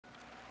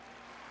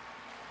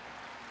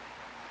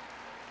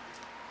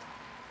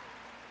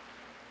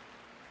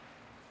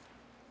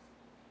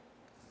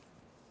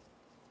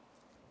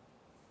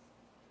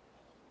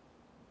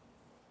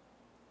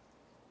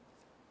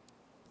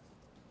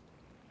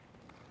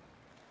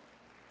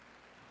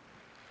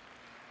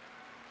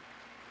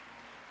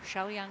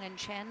Xiaoyang and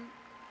Chen,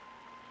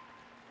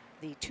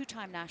 the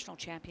two-time national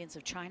champions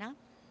of China,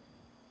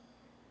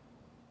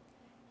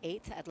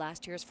 8th at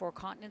last year's Four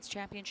Continents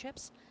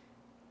Championships,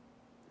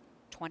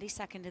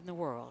 22nd in the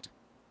world.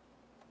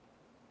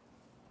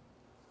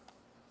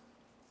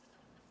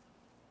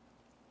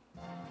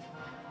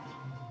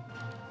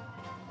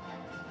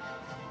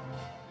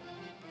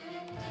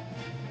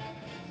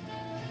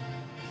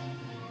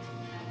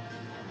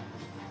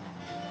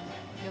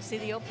 You'll see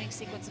the opening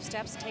sequence of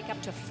steps take up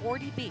to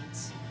 40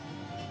 beats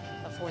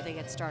before they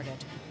get started.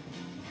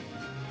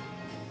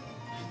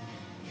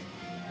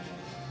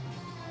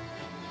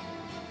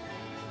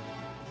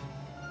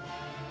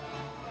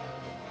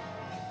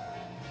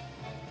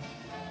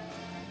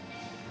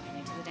 And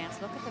into the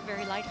dance, look at the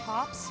very light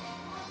hops.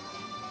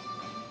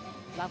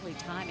 Lovely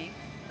timing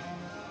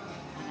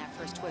on that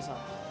first twizzle.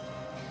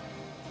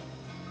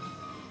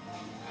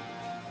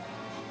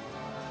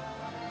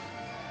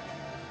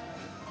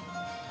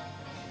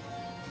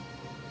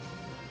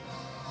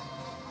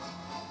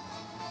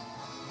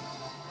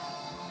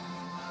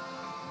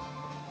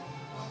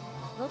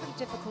 A little bit of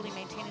difficulty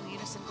maintaining the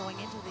unison going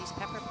into these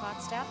pepper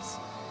pot steps.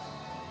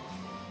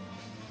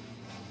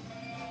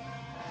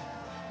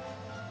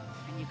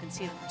 And you can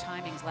see that the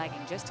timing's lagging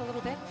just a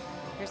little bit.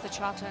 Here's the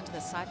choctaw into the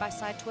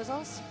side-by-side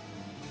twizzles.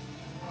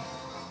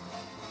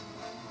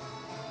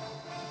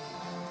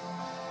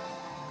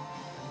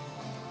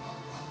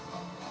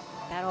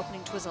 That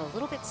opening twizzle a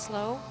little bit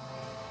slow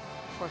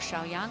for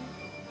Xiaoyang.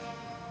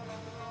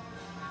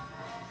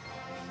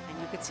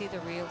 And you could see the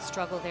real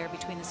struggle there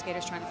between the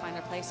skaters trying to find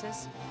their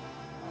places.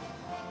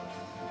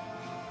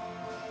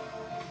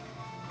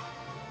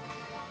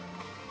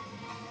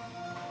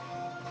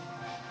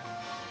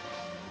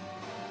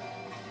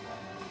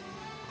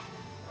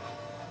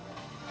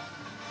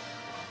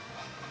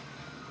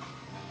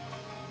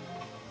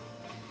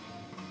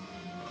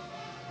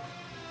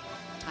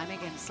 Time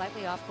again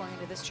slightly off going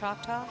into this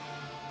choctaw.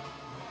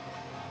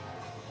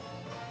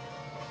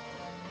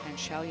 And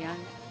Xiaoyang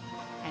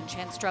and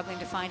Chen struggling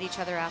to find each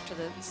other after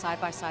the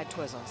side-by-side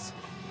twizzles.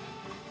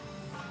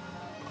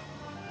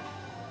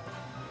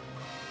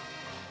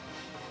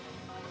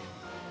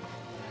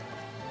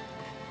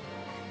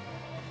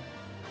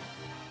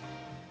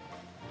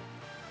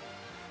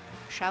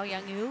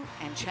 Xiaoyang Yu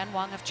and Chen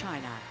Wang of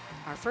China,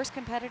 our first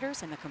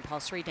competitors in the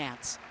compulsory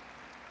dance.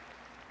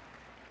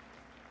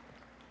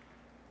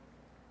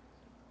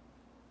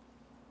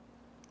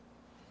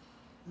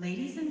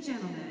 Ladies and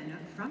gentlemen,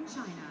 from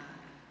China,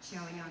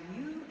 Xiaoyang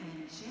Yu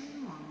and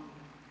Chen Wang.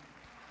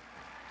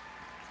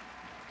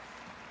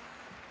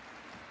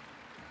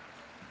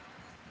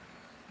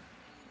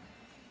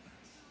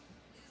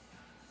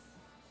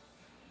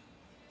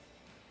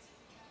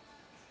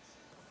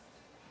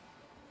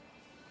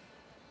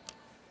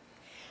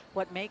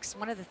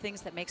 One of the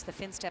things that makes the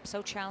fin step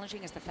so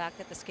challenging is the fact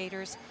that the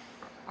skaters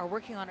are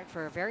working on it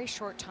for a very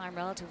short time,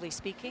 relatively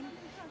speaking.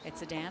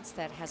 It's a dance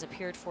that has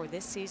appeared for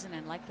this season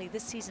and likely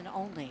this season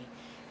only,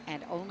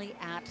 and only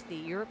at the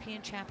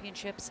European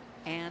Championships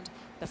and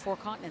the Four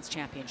Continents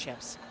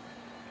Championships.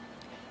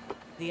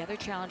 The other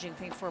challenging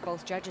thing for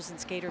both judges and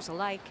skaters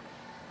alike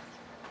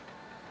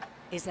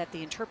is that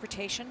the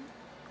interpretation,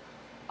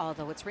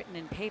 although it's written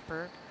in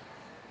paper,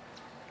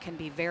 can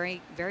be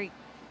very, very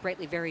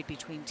greatly varied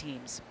between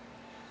teams.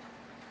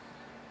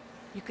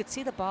 You could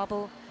see the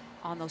bobble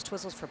on those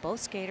twizzles for both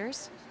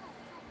skaters.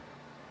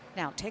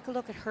 Now, take a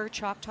look at her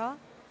choctaw.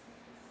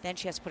 Then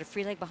she has to put a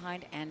free leg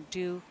behind and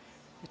do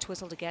the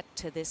twizzle to get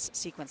to this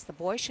sequence. The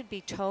boy should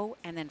be toe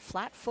and then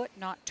flat foot,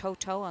 not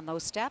toe-toe on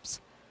those steps.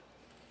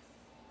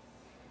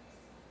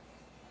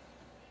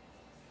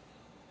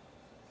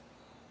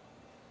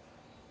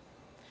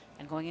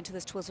 And going into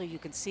this twizzle, you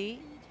can see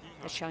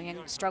that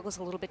Xiaoyang struggles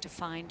a little bit to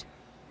find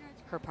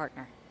her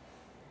partner.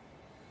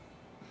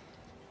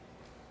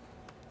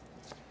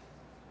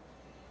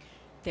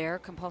 Their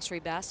compulsory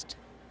best,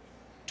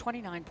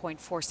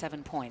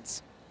 29.47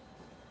 points.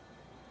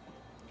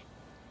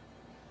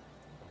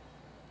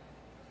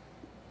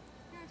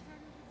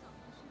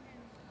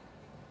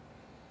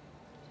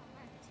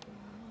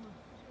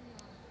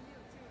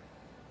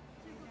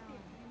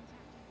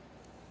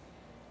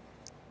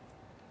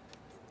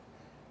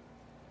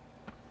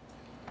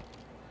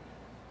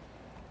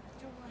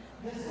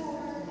 The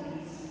scores,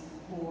 please,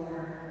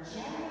 for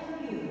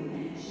Xiaoyang Yu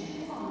and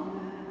Chen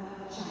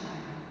Wang of China.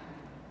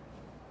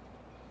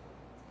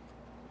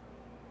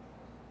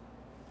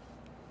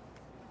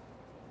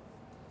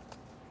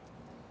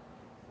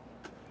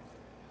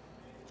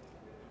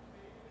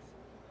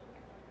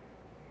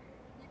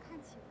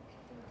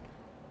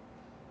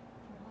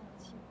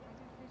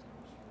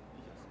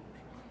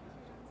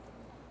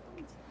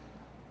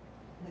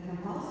 The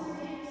compulsory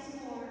dance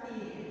score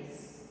is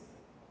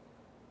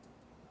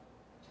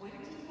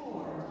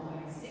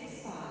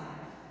 24.65.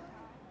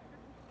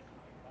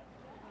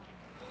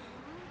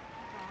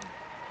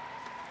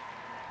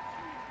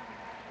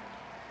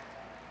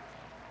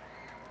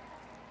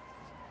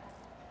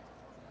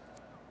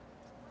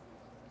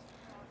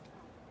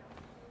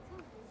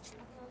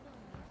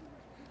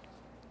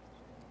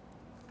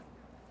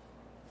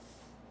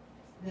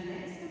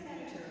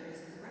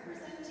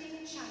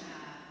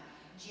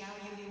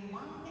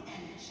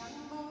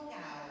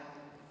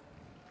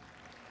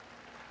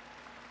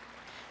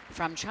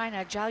 From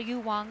China, Zhao Yu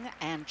Wang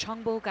and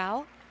Chongbo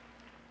Gao,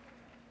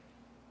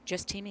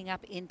 just teaming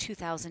up in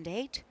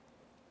 2008,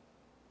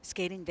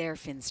 skating their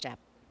fin step.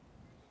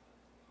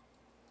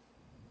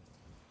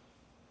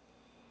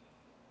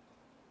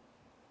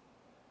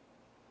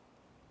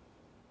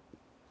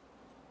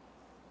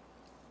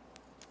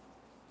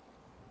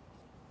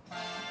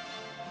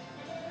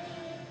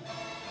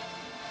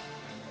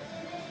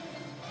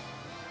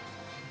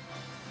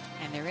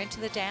 And they're into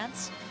the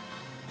dance.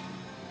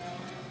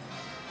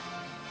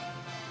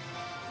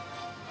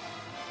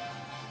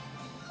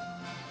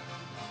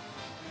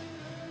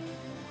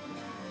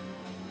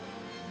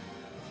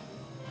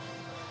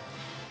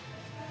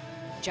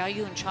 Zhao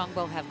Yu and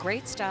Chongbo have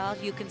great style.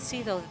 You can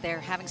see, though, that they're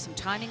having some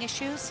timing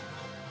issues.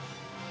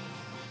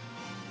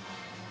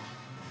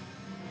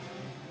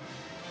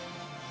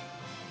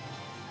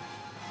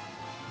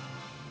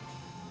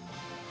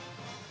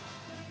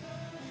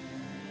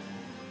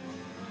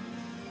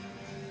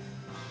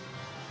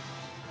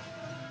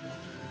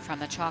 From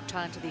the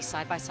Choctaw into these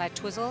side-by-side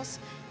twizzles.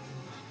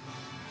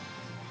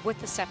 With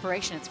the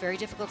separation, it's very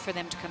difficult for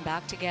them to come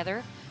back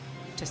together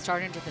to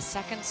start into the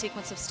second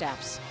sequence of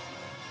steps.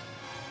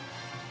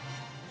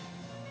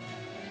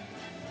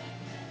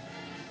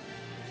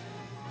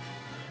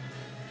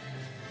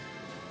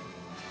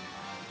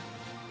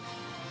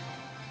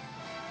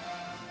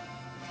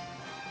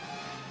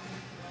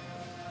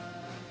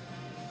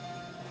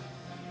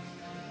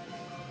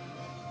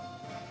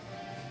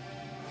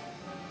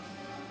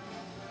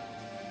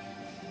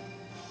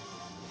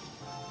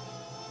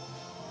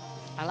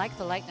 I like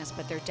the lightness,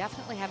 but they're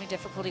definitely having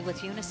difficulty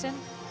with unison.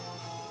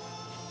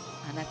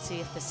 And let's see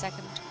if the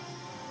second,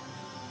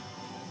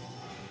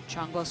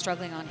 Chongbo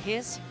struggling on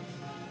his.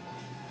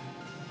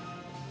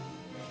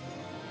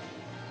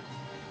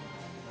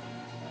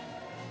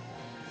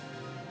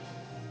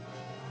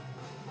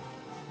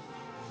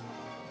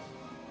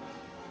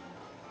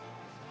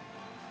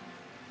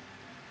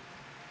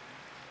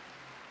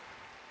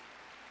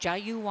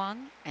 Zhao Yu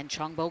Wang and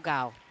Chongbo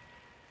Gao.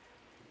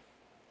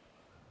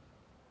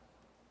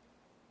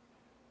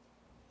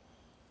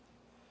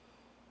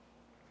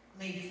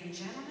 Ladies and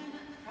gentlemen,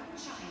 from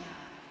China,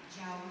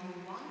 Zhao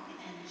Yu Wang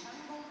and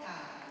Chengbo Gao.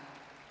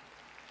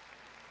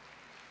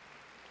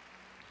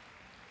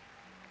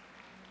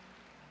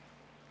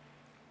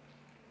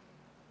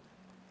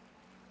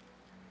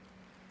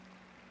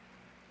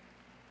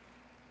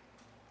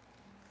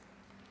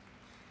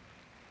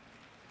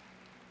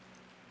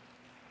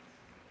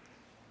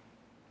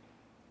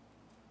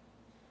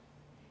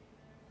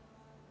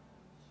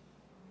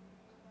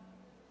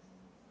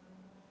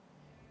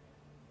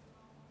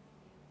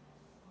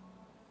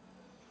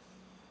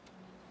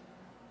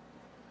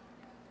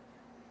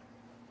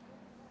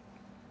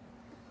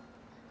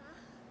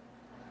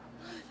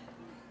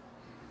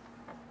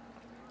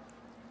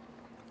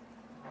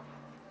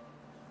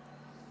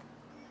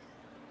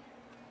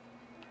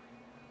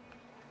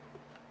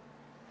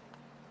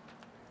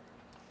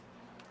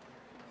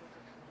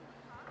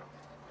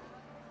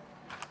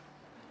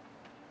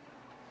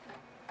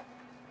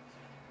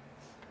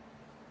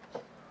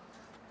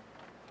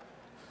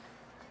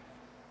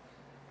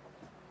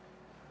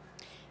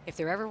 If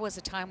there ever was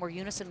a time where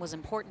unison was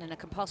important in a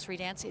compulsory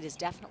dance, it is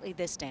definitely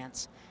this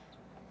dance.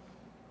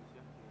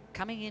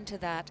 Coming into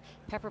that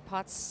Pepper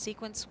Potts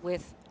sequence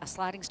with a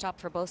sliding stop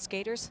for both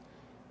skaters,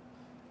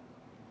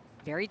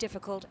 very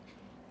difficult.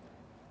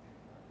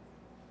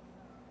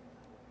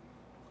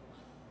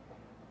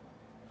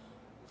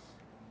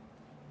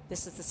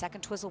 This is the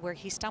second twizzle where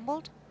he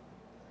stumbled.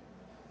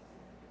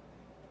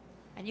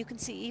 And you can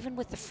see, even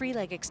with the free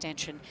leg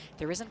extension,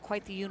 there isn't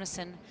quite the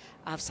unison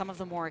of some of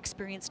the more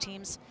experienced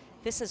teams.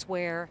 This is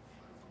where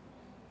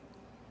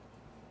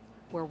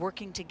we're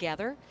working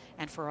together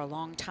and for a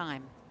long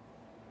time.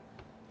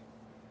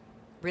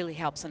 Really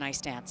helps a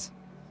nice dance.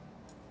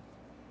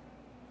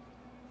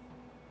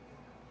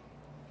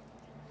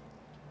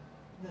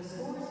 The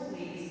scores,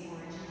 please, for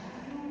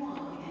Zhao Yu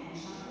Wang and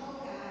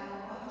Chengbo Gao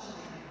of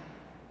China.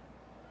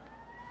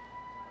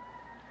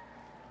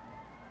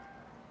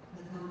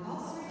 The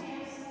compulsory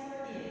dance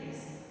score is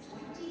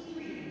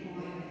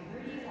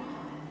 23.31.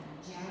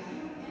 Zhao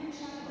Yu and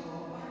Chengbo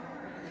are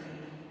currently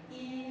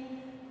in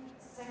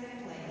second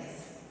place.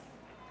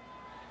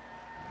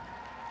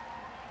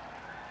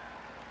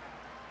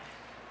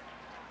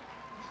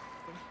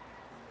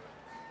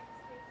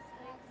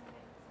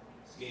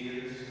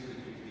 Skaters, could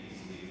you please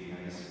leave the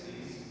ice,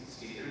 please?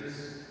 Skaters?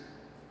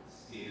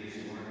 Skaters,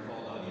 you weren't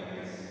called on the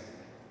ice.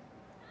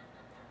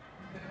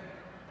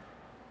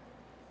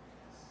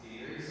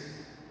 Skaters,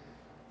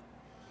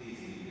 please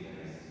leave the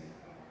ice.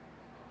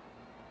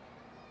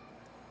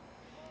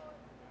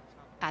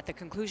 At the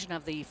conclusion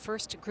of the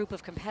first group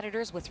of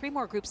competitors, with 3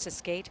 more groups to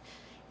skate,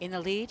 in the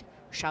lead,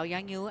 Xiao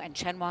Yangyu and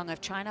Chen Wang of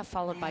China,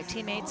 followed by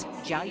teammates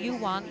Zhao Yu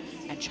Wang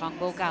and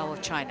Chongbo Gao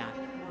of China.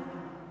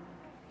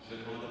 Je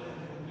demanderai à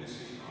vos deux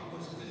suivants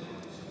de se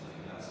présenter sur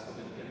la glace pour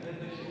une quinzaine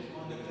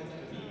d'échauffement de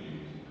quelques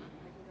minutes.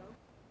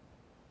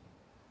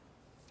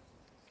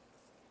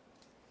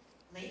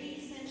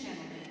 Ladies and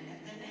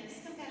gentlemen, the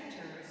next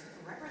competitors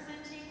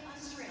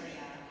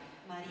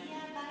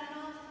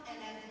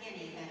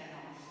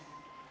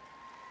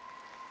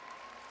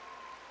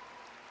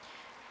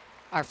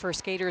Our first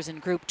skaters in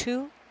Group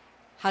 2,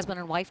 husband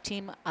and wife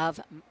team of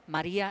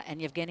Maria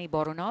and Yevgeny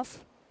Boronov.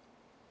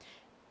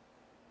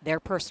 Their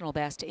personal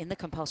best in the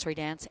compulsory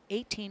dance,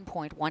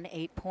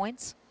 18.18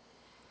 points,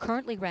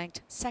 currently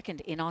ranked second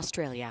in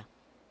Australia.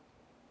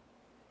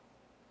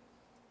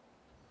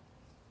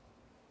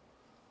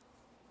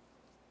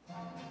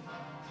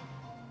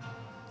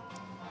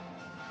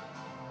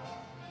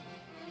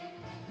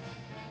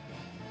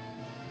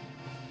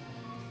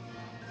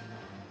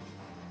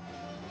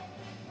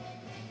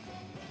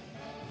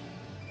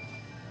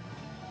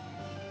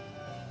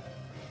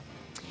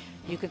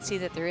 You can see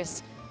that there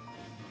is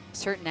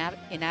certain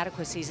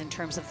inadequacies in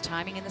terms of the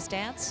timing in this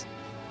dance.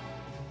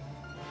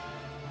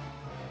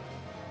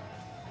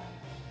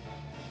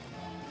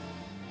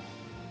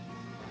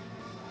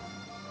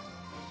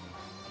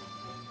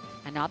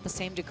 And not the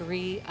same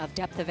degree of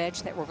depth of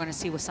edge that we're going to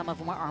see with some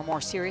of our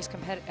more serious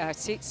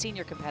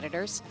senior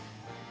competitors.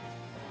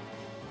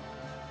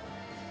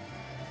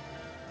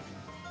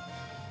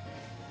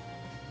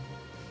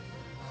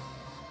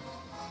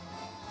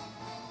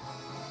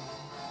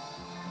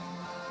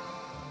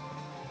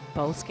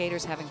 Both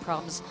skaters having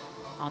problems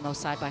on those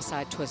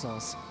side-by-side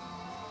twizzles.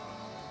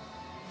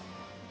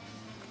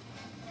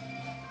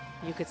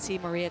 You could see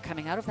Maria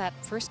coming out of that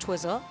first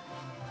twizzle,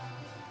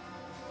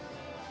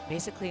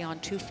 basically on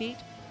 2 feet.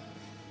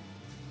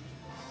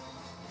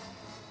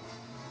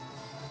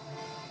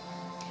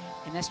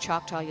 In this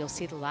Choctaw, you'll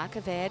see the lack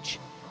of edge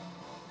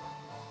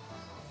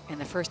in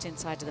the first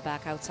inside to the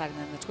back outside and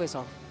then the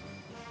twizzle.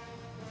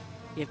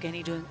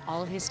 Yevgeny doing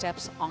all of his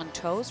steps on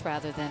toes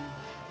rather than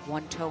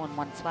one toe and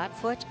one flat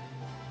foot.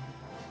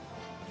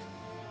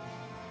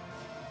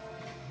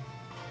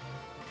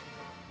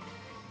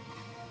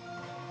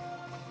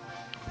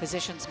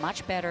 Positions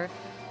much better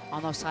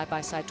on those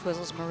side-by-side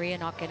twizzles. Maria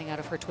not getting out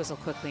of her twizzle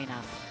quickly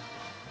enough.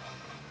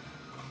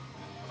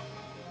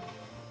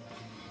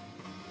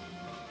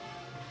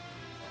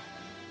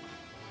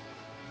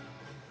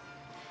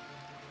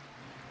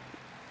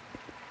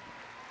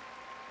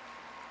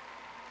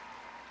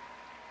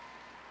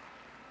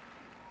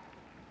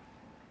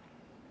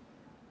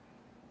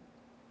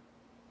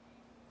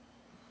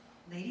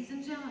 Ladies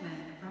and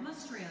gentlemen, from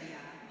Australia,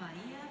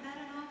 Maria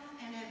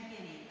Baranov and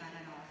Evgeny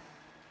Baranov.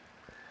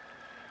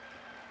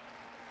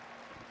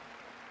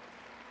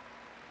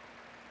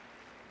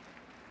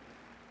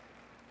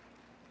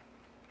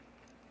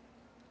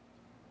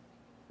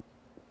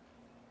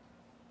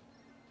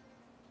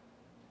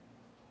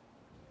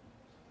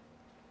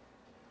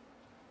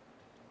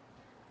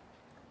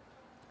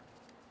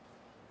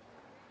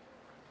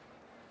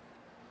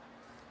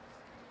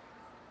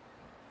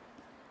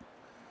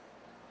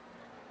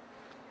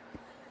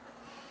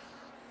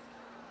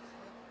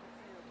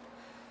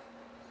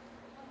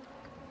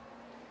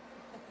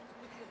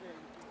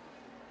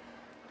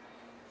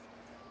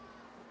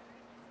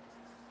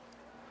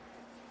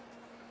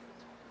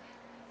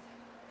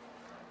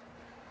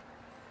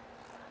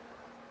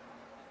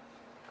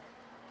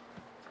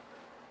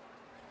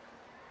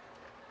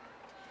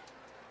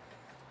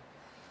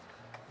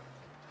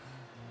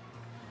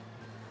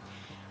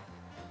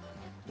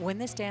 When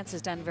this dance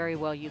is done very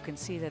well, you can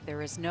see that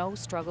there is no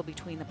struggle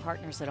between the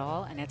partners at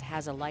all, and it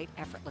has a light,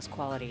 effortless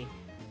quality.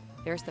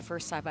 There's the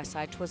first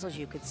side-by-side twizzles.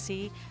 You could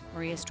see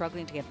Maria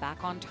struggling to get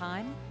back on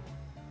time.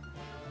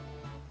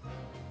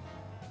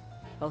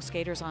 Both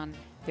skaters on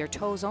their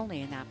toes only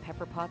in that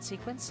pepper pot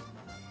sequence.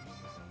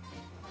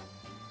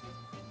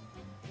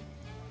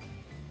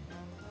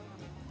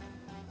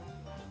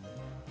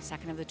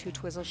 Second of the 2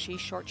 twizzles, she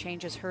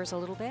shortchanges hers a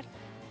little bit.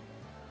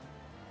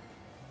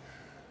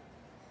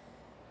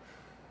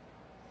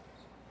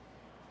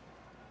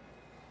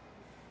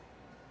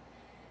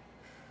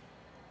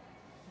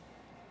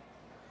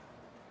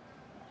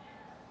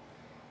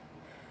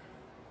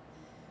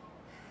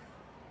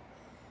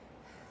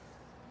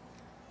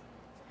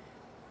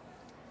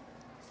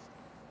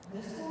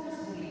 The scores,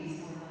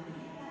 please, for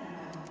Maria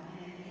Baranov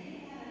and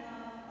Evgeny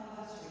Baranov of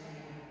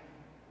Australia.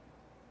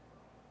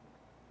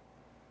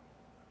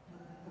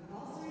 The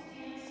compulsory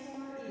dance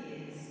score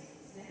is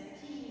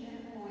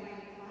 17.51.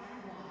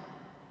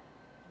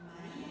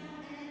 Maria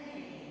and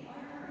Evgeny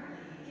are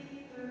currently in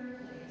 3rd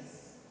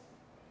place.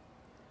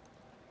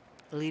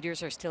 The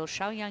leaders are still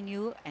Xiaoyang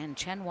Yu and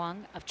Chen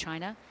Wang of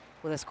China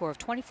with a score of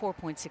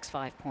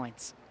 24.65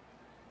 points.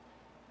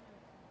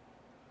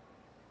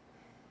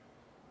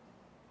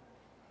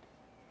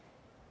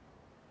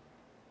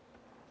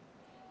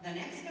 The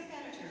next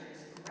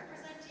competitors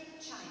representing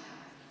China,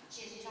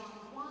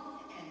 Qintong Huang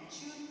and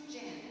Chun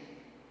Zheng.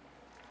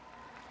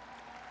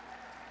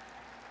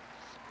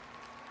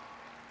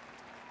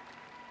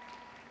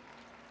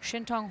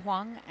 Xintong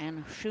Huang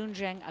and Xun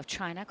Zheng of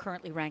China,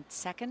 currently ranked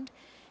 2nd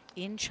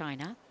in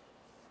China.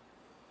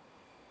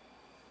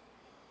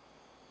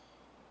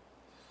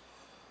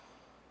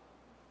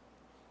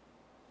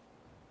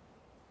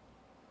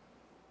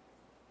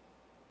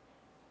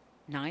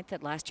 Ninth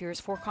at last year's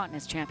 4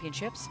 Continents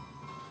Championships.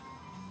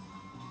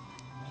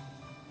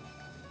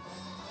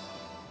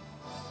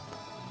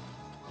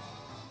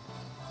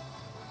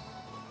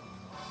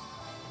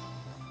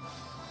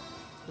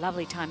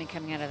 Lovely timing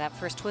coming out of that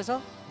first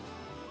twizzle.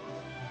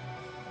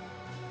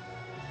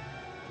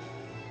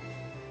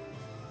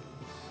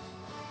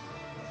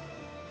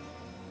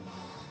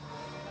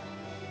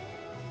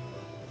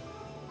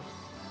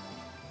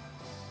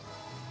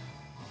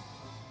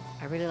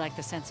 I really like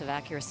the sense of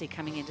accuracy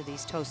coming into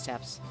these toe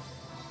steps.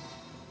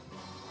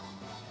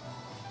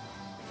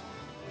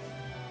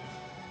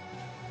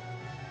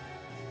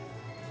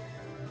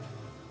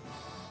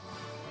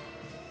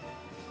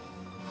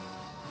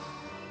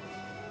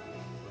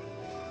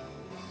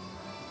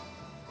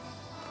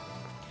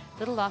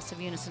 Little loss of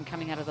unison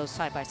coming out of those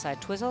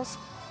side-by-side twizzles,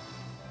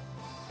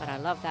 but I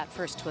love that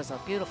first twizzle,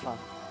 beautiful.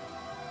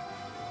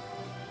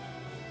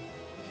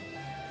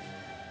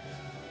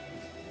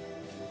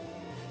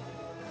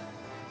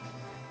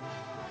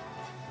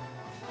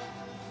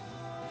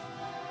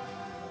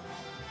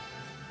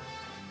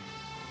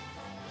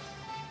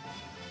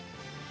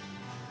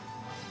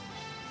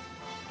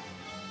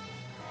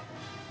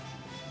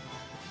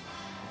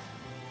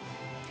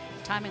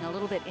 Timing a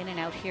little bit in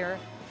and out here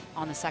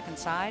on the second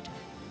side.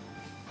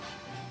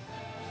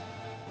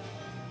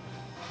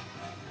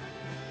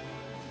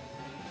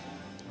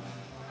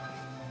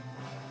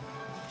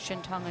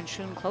 Shintong and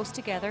Shun close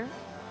together.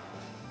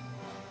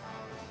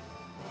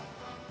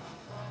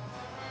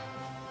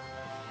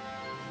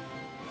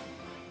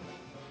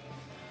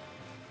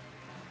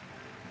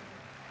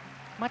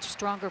 Much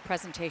stronger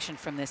presentation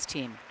from this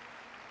team.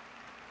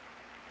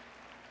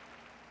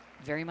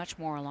 Very much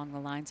more along the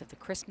lines of the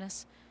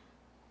crispness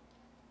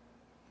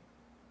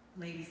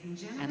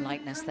and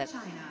lightness that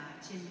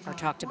are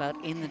talked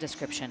about in the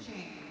description.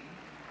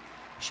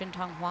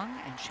 Shintong Huang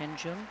and Shen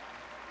Jun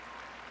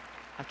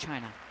of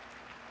China.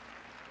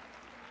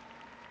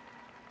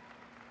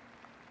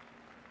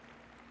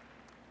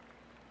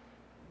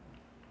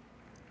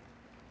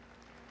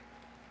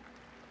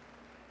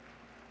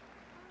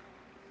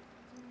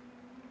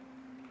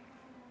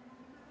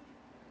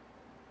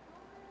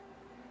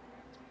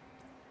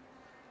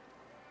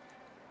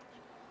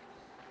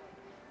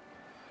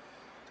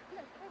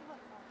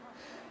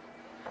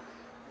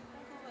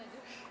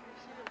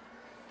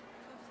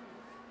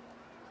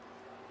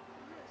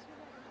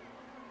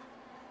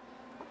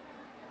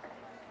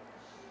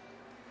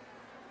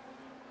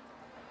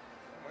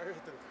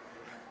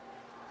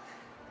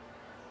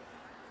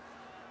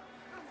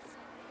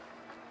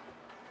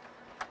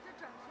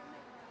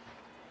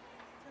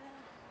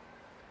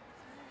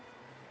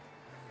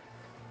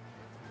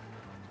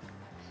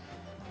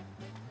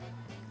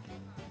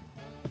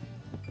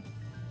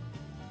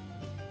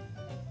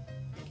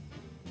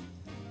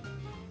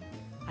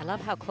 I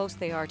love how close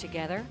they are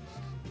together.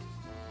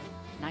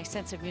 Nice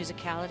sense of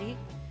musicality,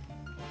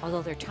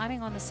 although their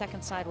timing on the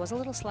second side was a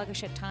little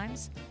sluggish at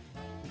times.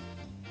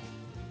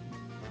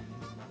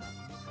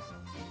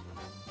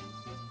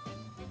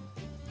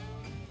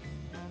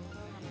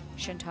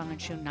 Shintong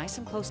and Shun nice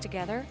and close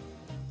together.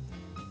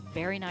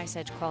 Very nice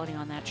edge quality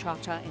on that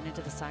Choctaw and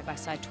into the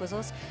side-by-side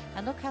twizzles.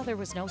 And look how there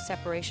was no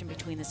separation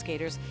between the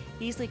skaters,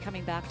 easily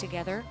coming back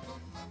together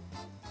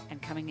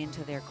and coming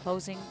into their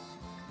closing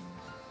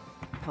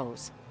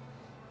pose.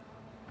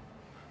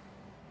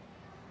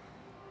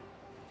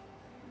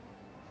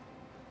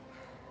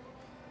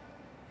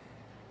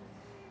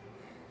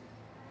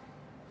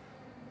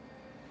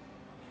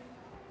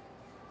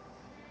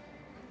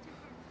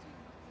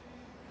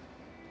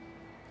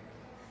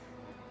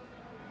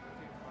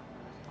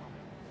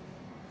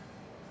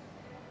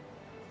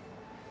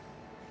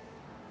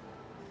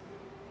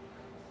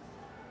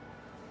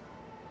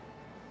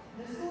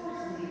 The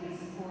scores, ladies,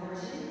 for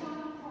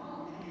Jinhong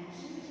Huang and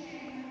Jin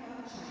Chang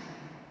of China.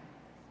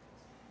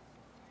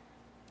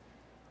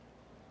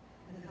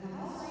 The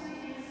compulsory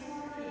dance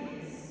score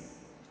is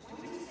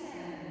 27.56.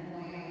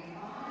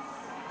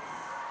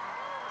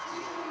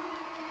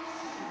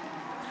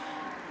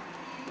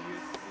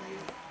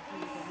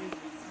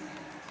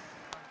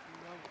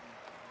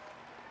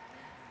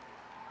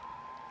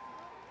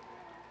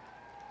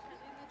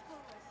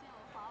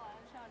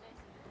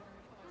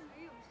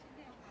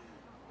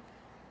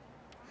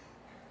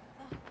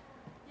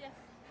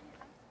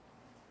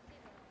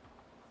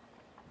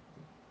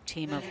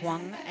 Team of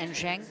Huang and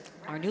Zheng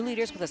are new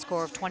leaders with a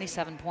score of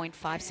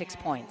 27.56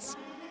 points.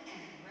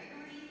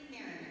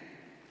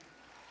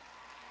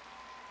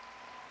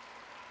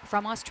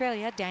 From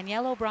Australia,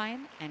 Danielle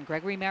O'Brien and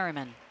Gregory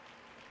Merriman.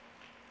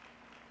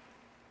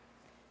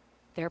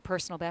 Their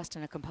personal best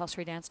in a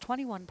compulsory dance,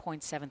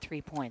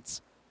 21.73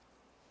 points.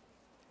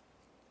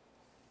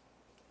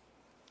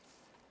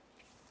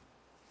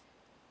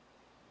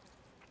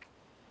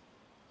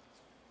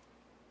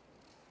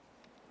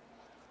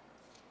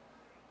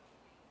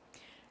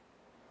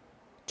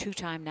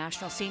 Two-time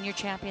national senior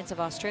champions of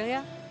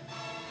Australia,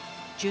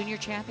 junior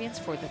champions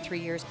for the 3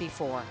 years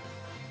before.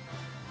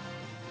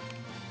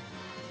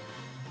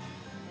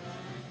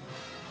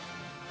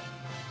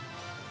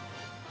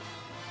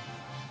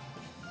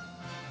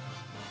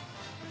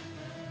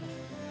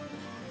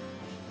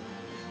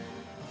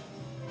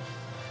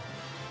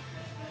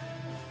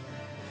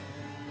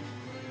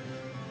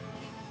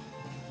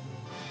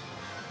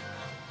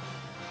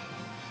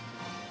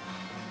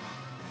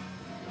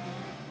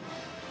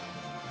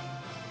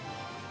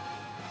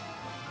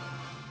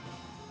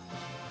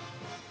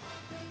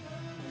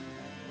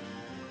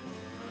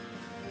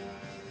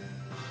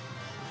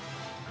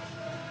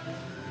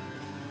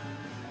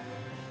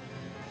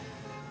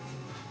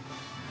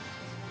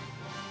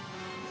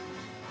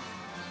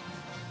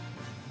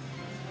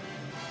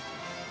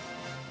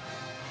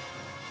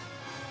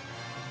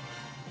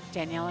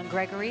 Danielle and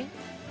Gregory.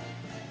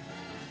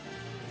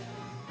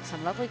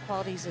 Some lovely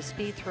qualities of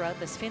speed throughout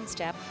this fin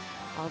step,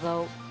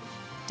 although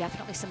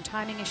definitely some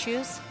timing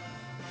issues.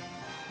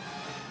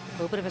 A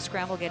little bit of a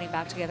scramble getting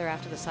back together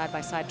after the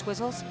side-by-side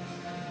twizzles.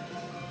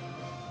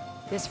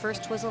 This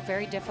first twizzle,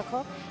 very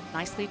difficult,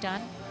 nicely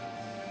done.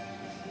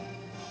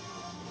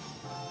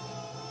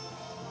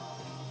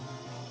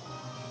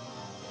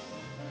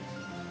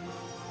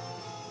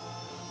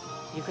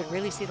 You could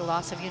really see the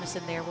loss of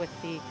unison there with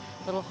the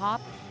little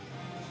hop.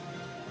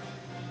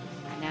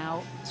 And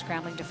now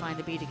scrambling to find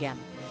the beat again.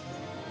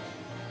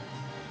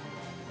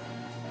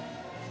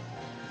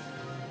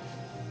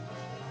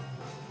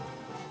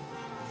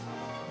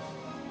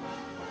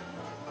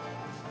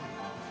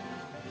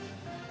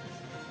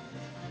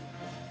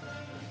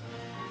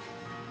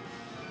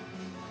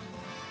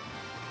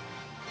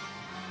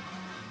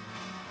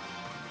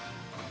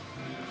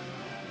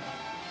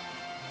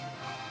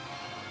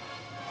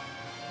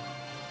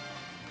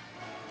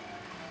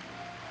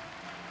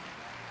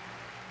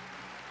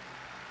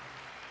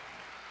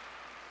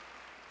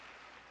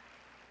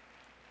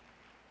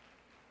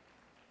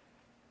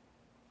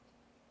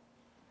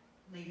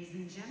 Ladies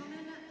and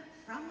gentlemen,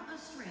 from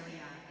Australia,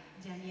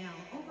 Danielle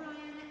O'Brien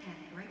and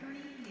Gregory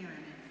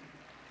Merriman.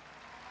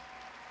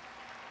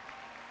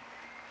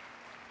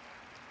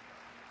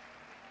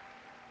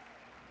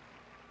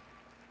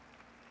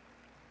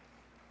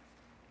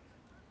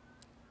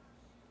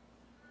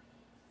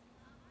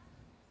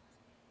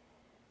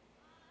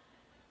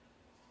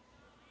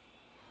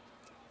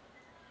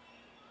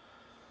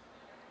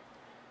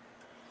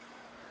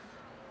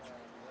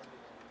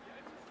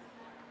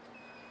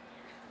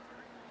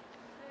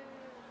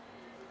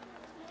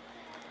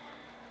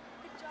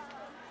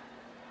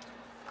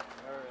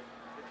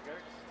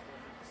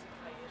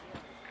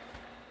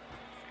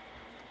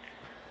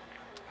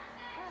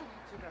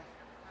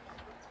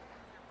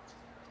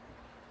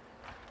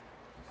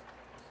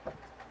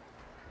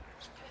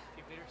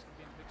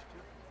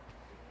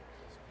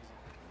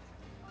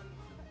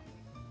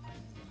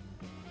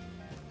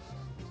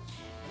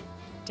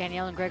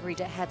 Danielle and Gregory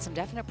had some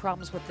definite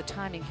problems with the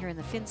timing here in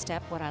the fin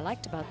step. What I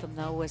liked about them,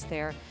 though, was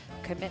their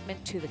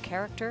commitment to the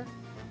character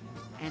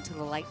and to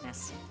the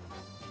lightness.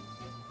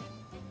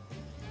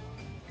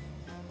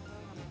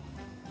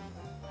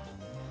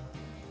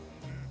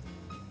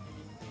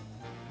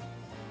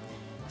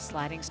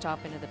 Sliding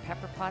stop into the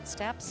pepper pot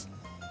steps.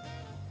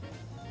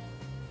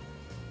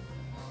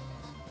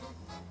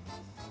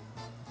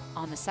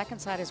 On the second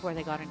side is where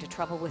they got into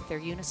trouble with their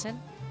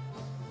unison.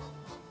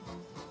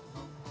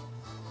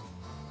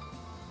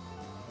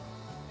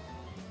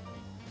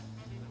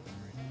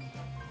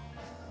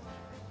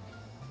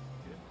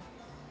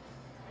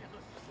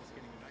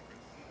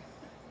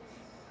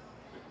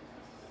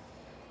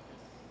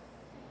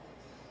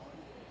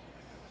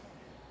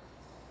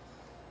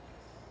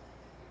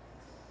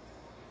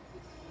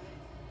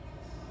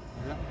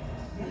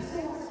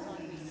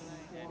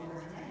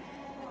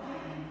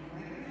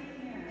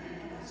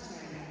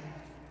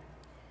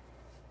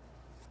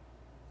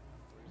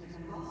 The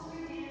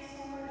compulsory dance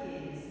score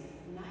is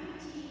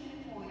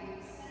 19.70.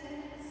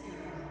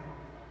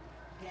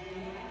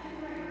 Danielle and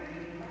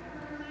Gregory are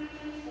currently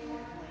in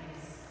fourth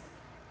place.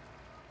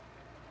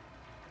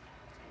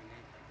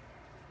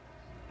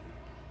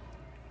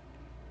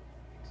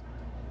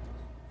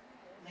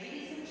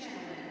 Ladies and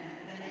gentlemen,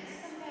 the next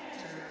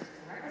competitors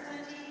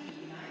representing the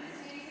United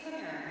States of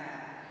America,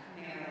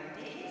 Meryl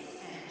Davis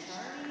and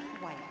Charlie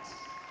White.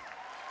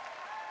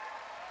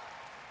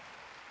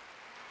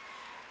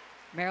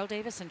 Meryl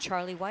Davis and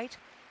Charlie White,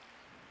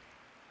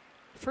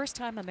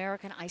 first-time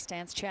American ice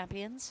dance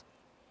champions.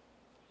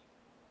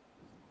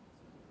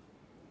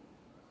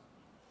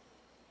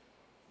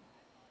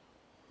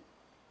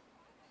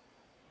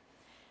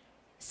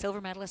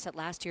 Silver medalists at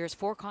last year's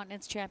Four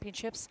Continents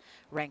Championships,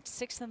 ranked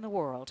 6th in the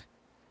world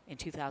in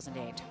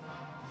 2008.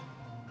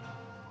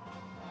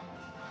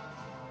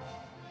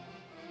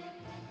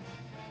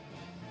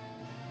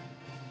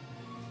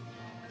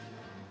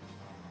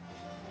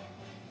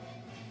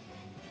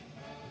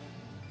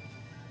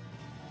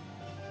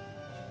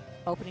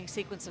 Opening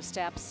sequence of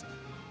steps,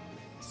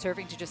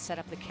 serving to just set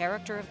up the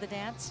character of the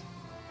dance.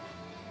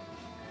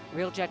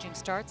 Real judging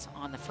starts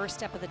on the first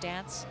step of the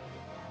dance,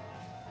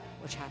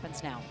 which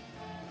happens now.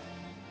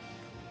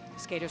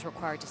 Skaters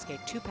required to skate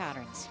 2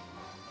 patterns.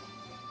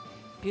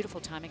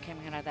 Beautiful timing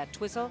coming out of that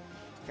twizzle,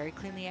 very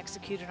cleanly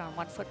executed on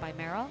one foot by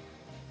Meryl.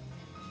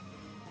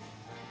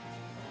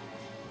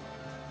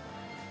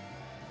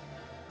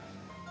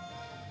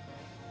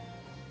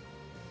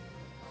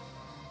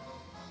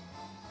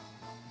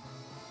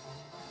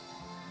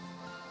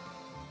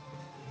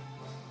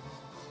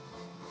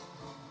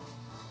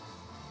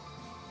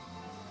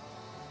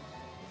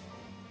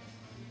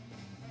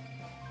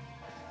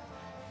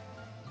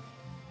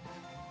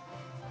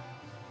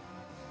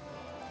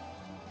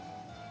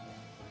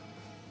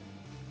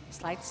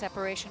 Slight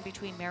separation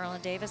between Meryl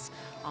and Davis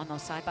on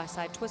those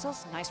side-by-side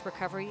twizzles. Nice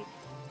recovery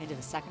into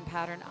the second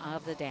pattern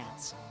of the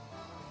dance.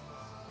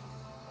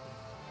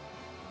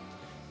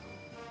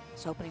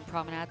 This opening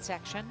promenade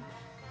section.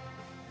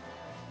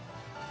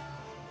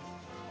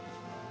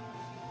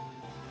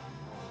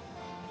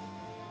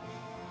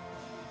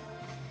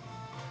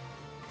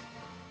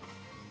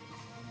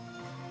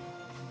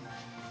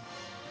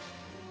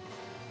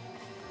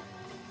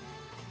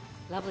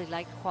 Lovely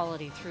light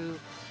quality through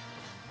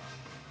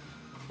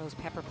those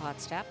pepper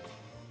pot step.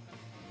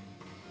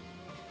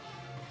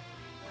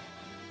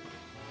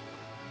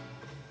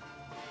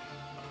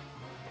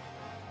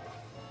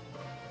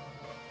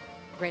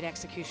 Great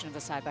execution of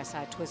the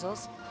side-by-side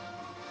twizzles.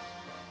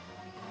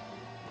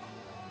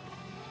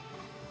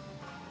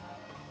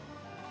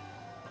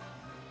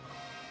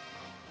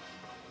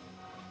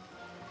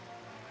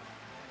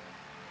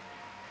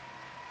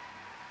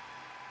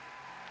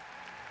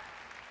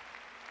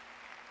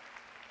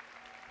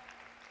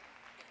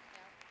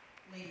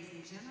 Ladies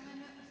and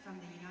gentlemen, from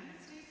the United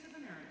States of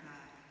America,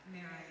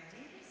 Mara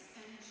Davis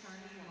and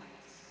Charlie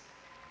White.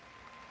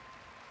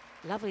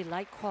 Lovely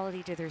light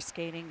quality to their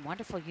skating,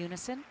 wonderful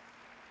unison.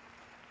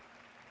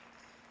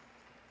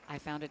 I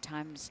found at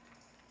times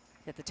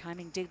that the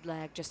timing did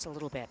lag just a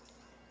little bit.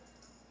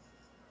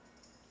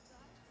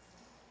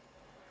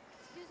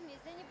 Excuse me, is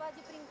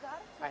anybody bring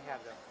guards? I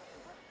have them.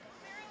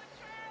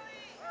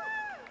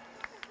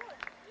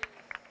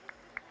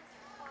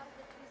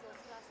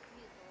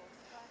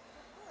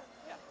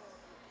 Yeah.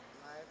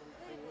 Live and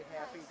cool,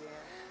 happy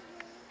dance.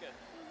 Good.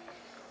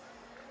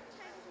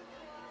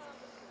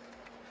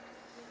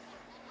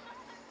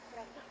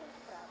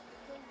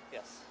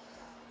 Yes.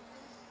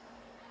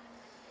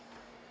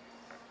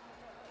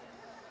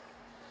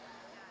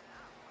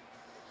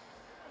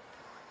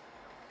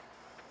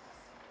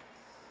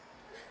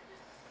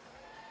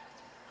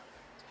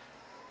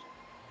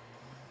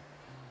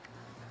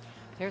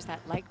 There's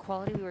that light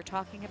quality we were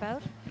talking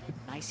about.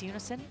 Nice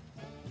unison.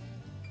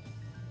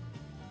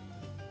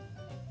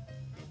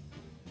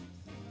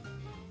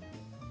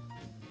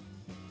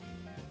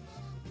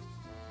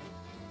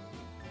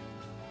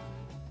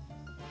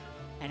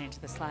 And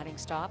into the sliding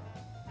stop.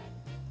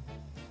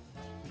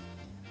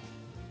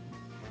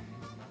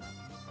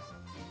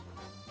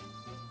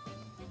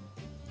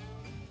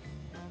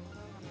 It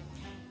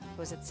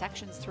was at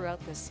sections throughout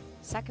this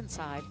second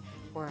side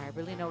where I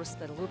really noticed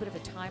that a little bit of a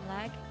time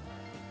lag.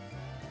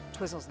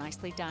 Twizzles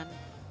nicely done,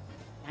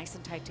 nice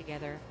and tight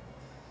together.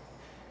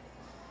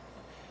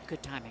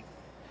 Good timing.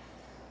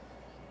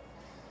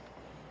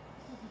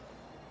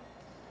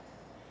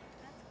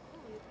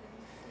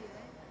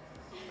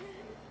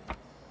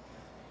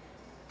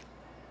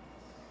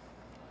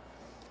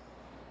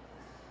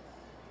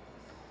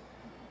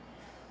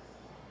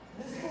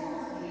 The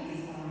score,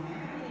 please, for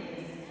Mara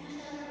Davis and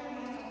Charlie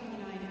White of the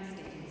United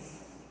States.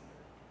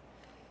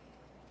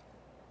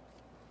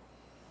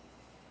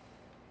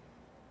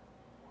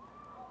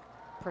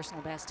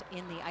 Personal best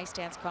in the ice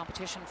dance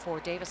competition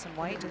for Davis and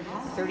White,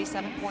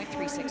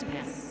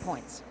 37.36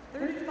 points.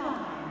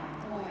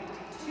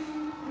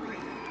 35.23.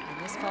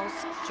 And this falls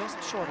just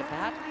short of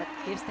that, but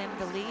gives them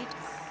the lead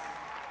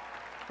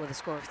with a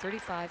score of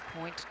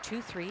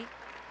 35.23.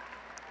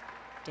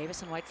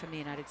 Davis and White from the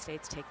United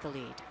States take the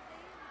lead.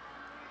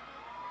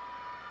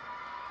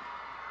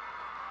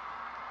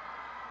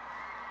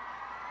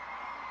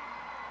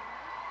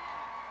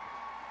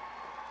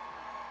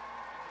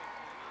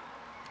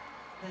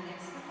 The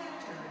next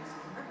competitors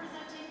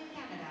representing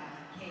Canada,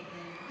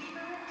 Caitlin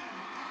Weaver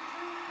and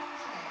Andrew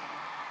Crochet.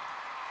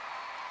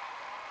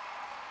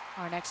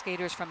 Our next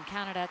skaters from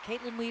Canada,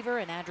 Caitlin Weaver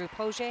and Andrew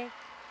Poget,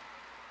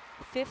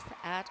 5th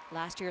at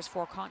last year's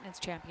Four Continents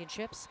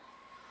Championships,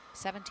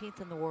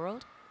 17th in the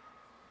world,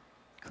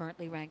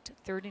 currently ranked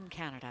 3rd in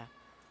Canada.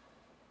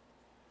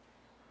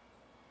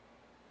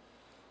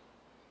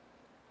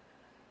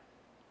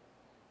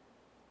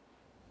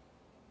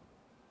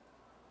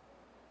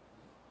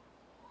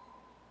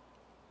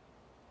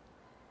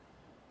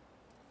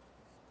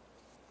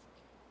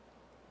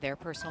 Their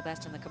personal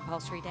best in the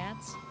compulsory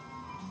dance,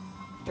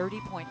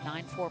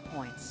 30.94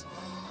 points.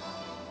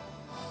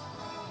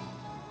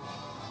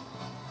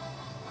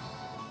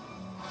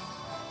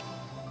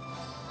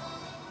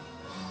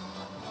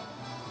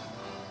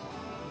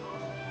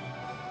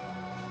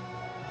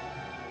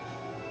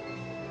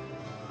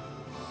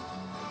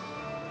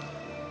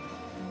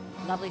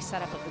 Lovely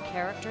setup of the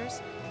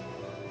characters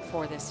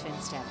for this fin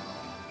step.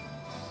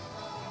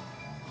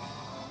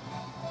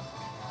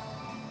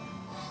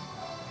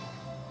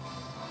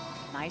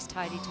 Nice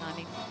tidy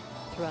timing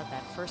throughout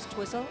that first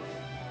twizzle.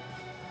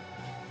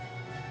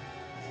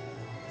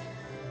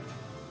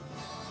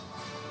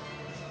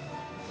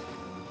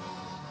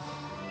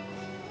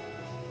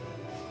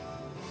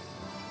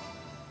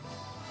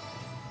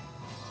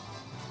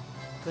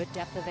 Good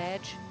depth of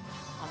edge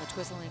on the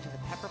twizzle into the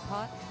pepper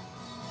pot.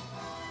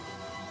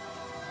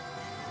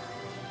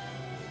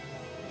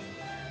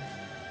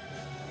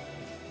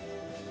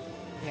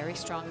 Very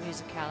strong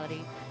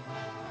musicality.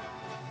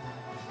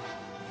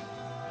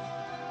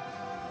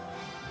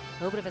 A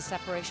little bit of a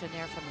separation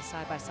there from the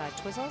side-by-side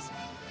twizzles.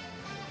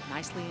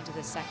 Nicely into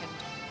the second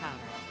pattern.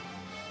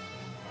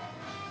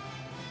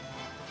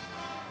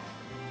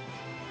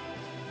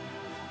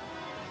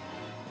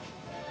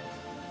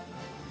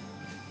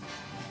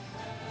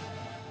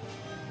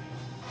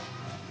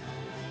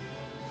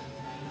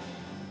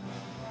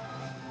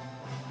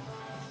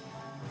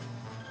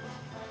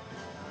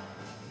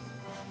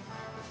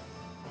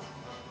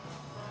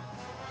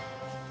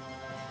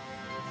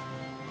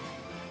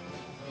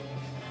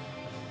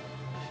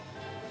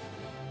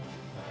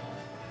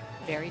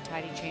 Very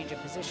tidy change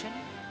of position.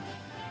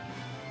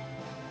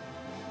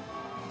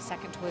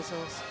 Second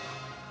twizzles,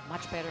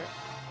 much better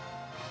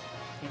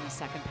in the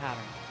second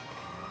pattern.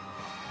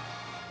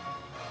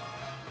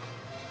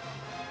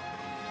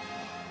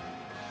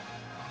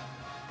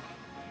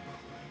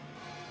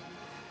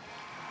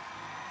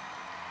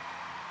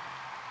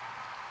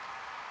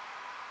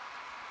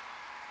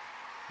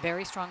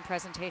 Very strong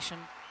presentation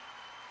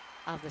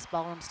of this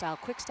ballroom style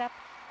quick step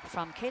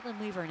from Caitlin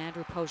Weaver and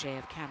Andrew Poget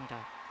of Canada.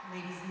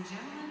 Ladies and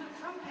gentlemen,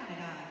 from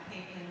Canada,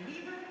 Caitlin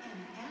Weaver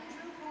and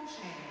Andrew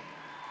Poget.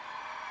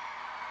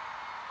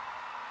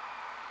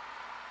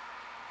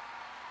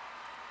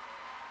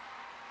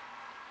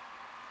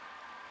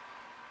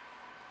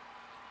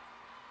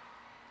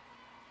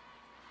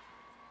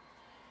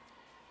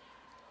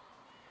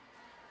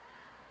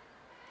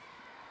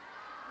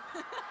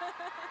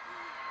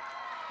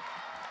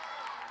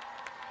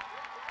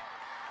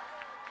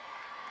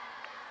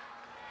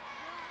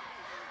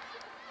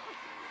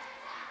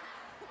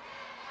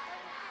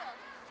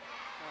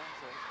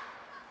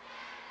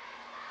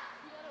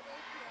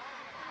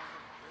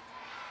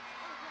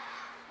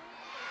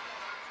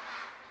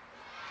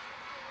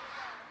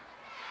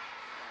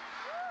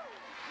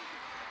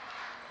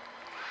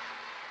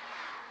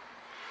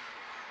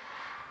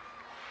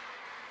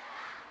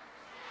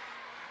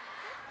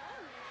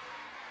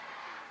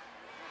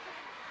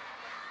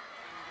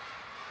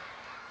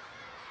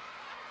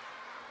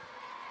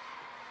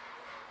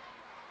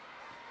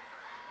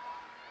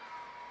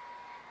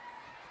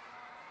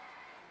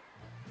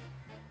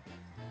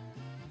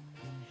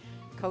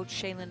 Coach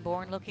Shaylin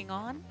Bourne looking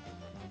on.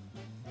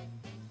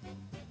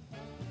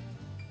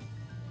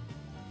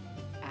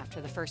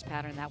 After the first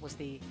pattern, that was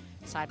the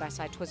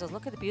side-by-side twizzles.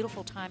 Look at the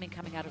beautiful timing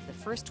coming out of the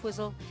first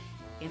twizzle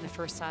in the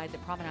first side, the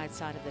promenade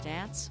side of the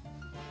dance.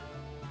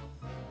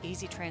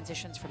 Easy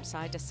transitions from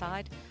side to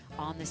side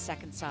on the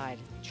second side.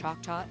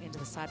 Choctaw into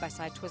the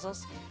side-by-side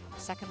twizzles.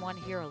 Second one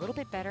here a little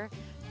bit better,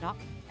 not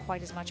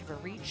quite as much of a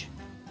reach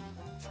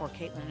for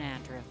Caitlin and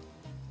Andrew.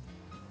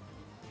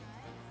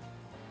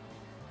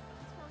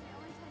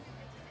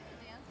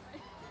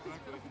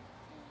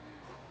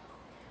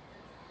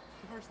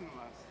 First and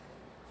last.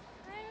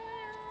 Hi,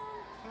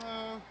 Will.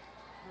 Hello.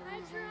 Hi,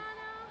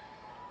 Toronto.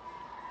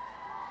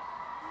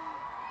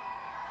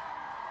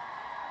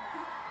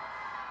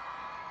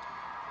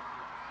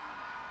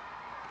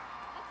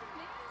 That's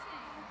amazing.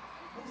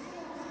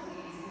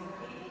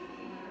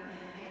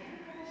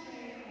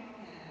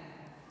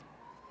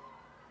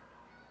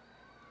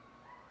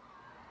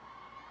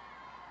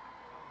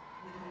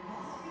 The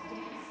compulsory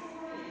dance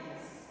score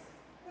is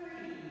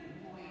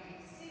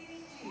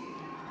 30.62,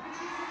 which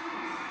is a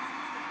new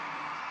season's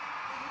best.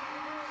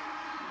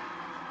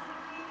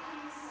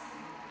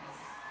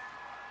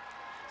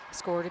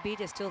 Score to beat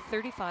is still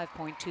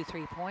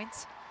 35.23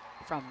 points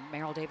from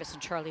Merrill Davis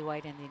and Charlie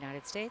White in the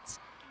United States.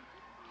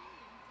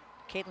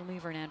 Caitlin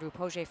Weaver and Andrew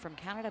Poget from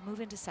Canada move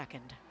into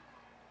second.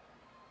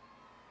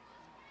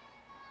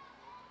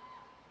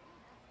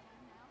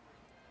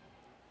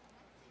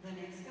 The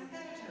next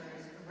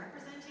competitors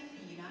representing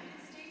the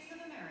United States of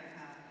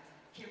America,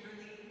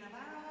 Kimberly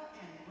Navarro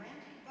and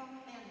Brandy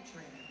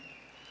Bowman-Trey.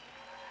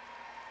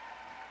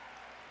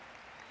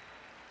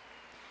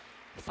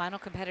 Final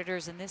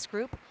competitors in this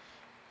group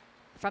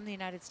from the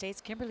United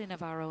States, Kimberly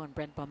Navarro and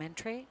Brent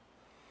Bowman-Trey.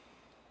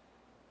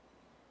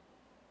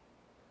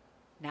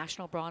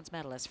 National bronze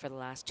medalists for the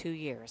last 2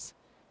 years.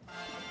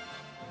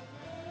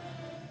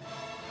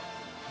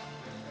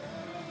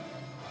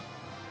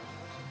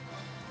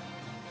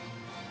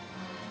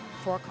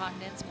 Four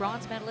continents,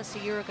 bronze medalists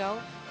a year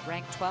ago,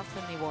 ranked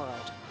 12th in the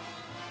world.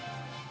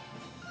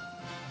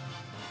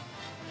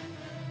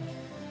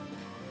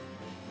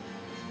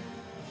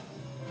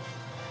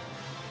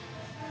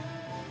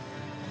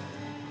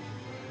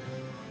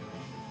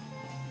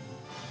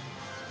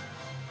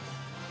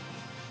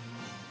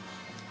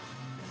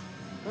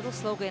 Little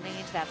slow getting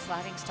into that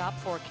sliding stop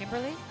for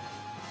Kimberly.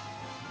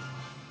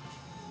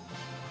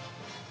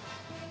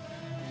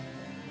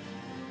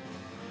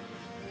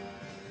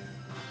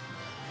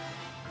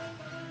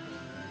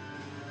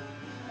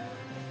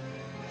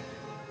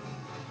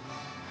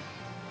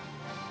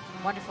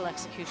 Wonderful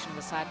execution of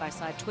the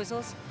side-by-side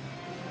twizzles.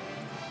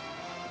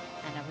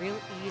 And a real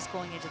ease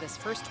going into this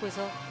first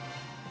twizzle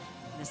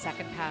in the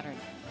second pattern.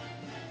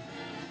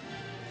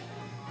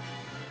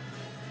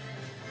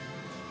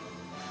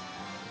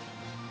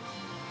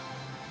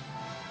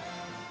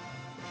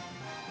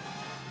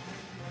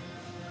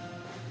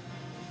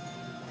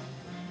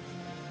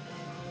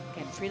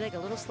 Again, free leg a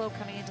little slow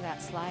coming into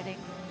that sliding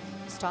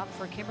stop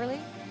for Kimberly.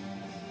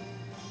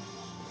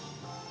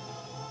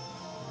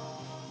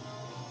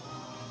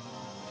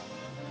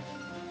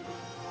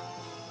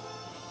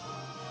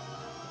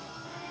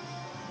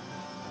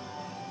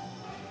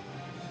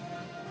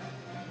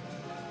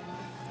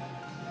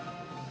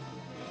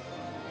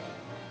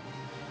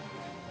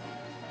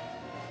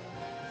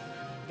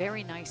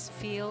 Very nice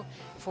feel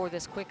for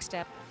this quick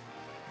step.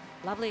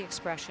 Lovely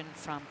expression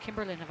from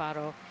Kimberly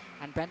Navarro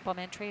and Brent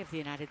Bowman-Trey of the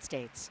United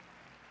States.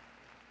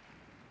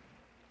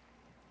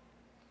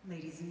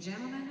 Ladies and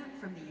gentlemen,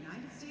 from the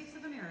United States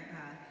of America,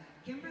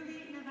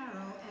 Kimberly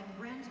Navarro and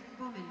Brent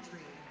Bowmantree.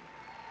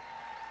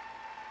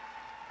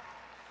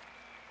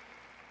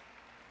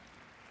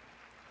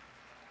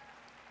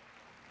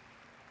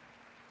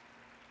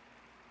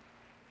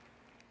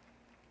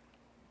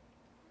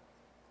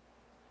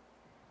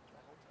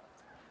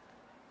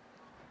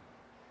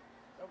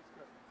 That was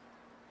good.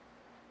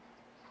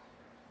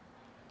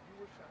 You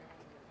were shining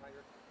the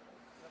entire time.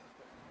 That was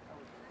good. That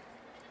was good.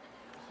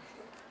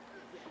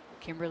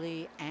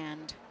 Kimberly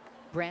and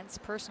Brent's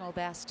personal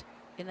best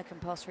in the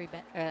compulsory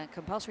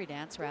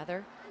dance,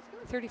 rather,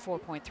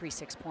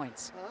 34.36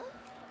 points. Huh?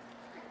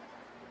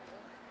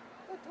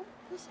 Oh, don't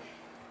listen.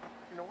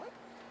 You know what?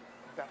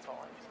 That's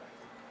all I'm saying.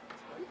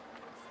 Right?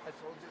 I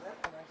told you that,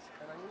 and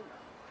I knew that.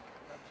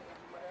 I'm not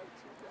changing my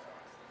attitude.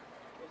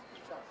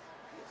 Just,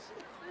 you'll see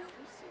it. You'll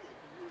see it.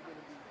 You're going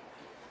to be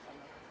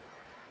happy.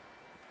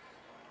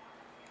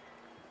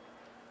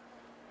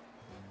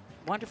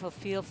 Wonderful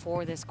feel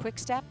for this quick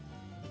step.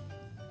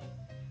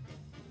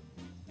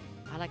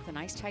 I like the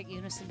nice tight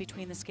unison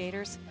between the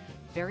skaters.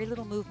 Very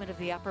little movement of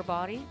the upper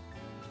body,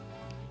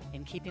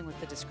 in keeping with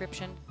the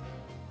description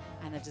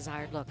and the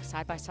desired look.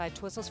 Side-by-side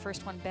twizzles,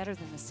 first one better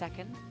than the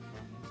second.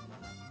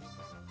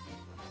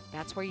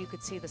 That's where you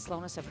could see the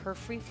slowness of her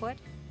free foot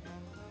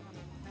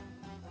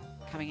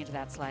coming into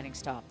that sliding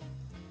stop.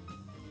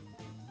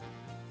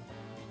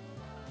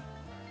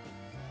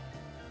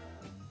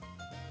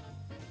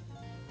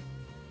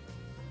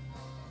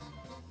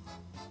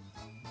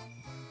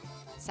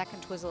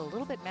 Second twizzle a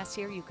little bit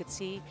messier. You could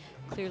see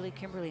clearly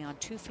Kimberly on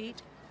 2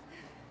 feet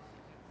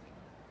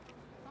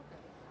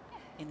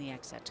in the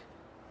exit.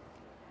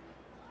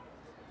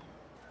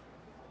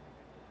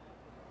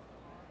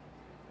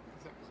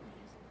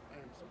 I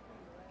am so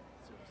proud.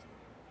 Seriously.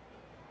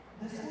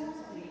 The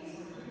scores, please,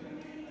 for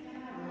Kimberly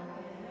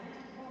Navarro and Brent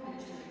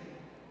Bowmantree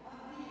of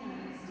the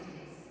United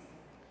States.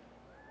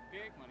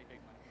 Big money, big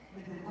money.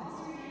 The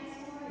compulsory dance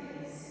score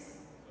is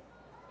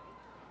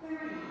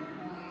 30.59.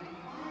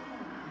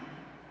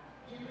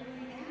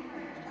 Kimberly and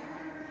Brent are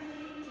currently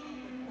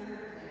in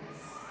third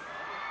place.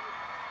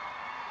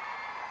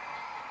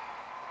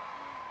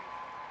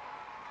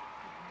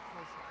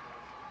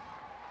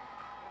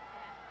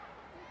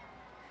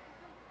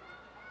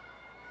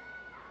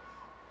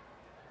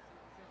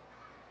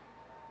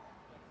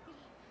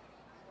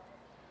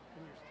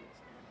 And you're still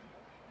standing.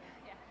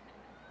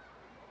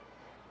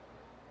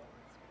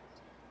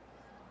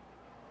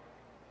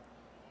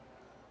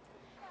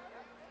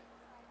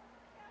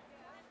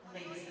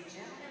 Ladies and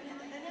gentlemen,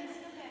 the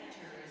next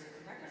competitors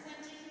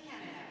representing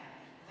Canada,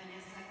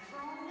 Vanessa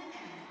Crone and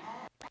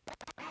Paul.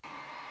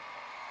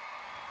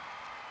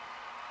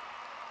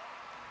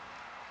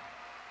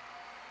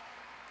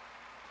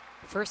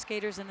 First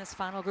skaters in this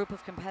final group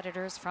of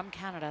competitors from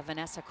Canada,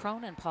 Vanessa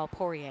Crone and Paul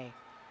Poirier.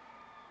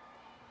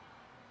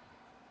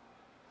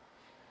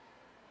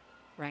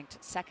 Ranked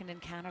second in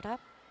Canada.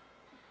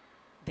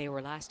 They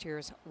were last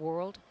year's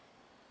World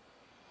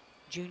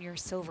Junior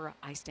Silver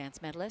Ice Dance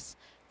medalists.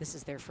 This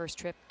is their first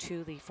trip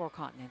to the 4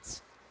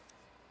 continents.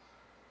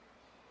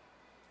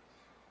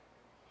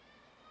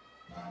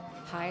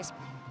 Highest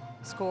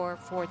score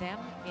for them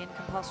in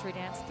compulsory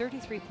dance,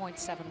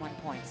 33.71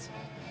 points.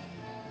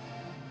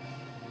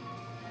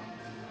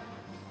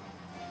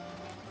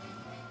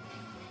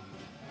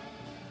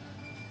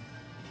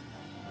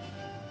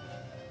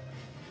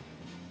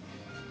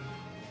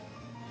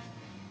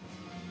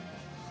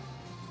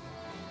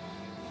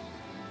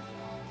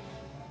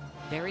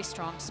 Very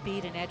strong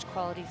speed and edge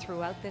quality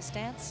throughout this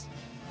dance.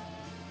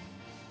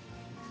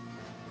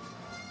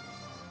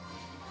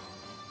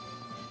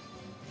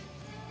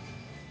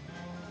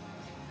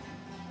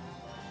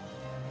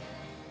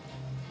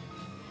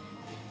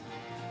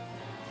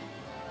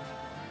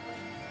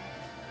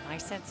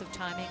 Nice sense of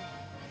timing.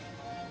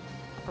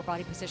 Upper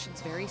body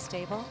positions very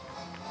stable.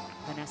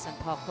 Vanessa and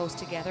Paul close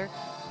together,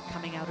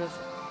 coming out of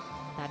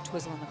that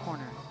twizzle in the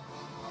corner.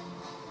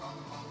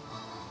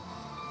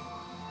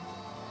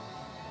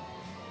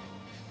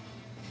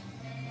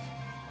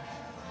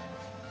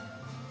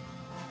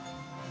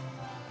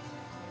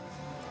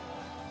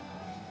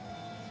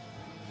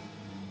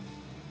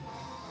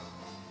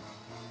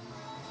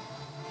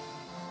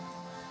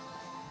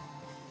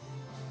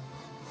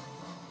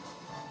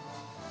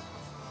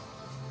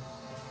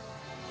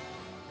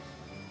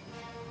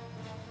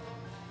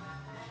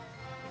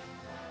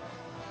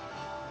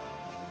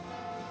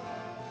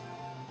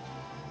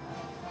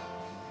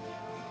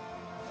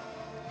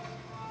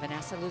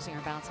 Vanessa losing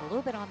her balance a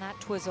little bit on that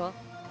twizzle.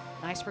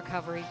 Nice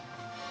recovery.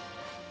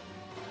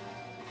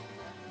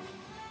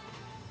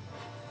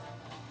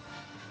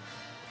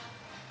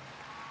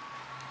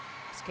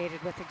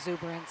 Skated with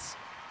exuberance.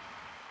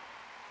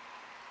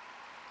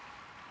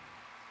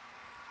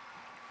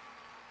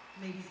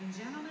 Ladies and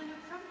gentlemen,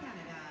 from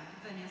Canada,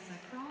 Vanessa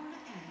Crone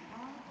and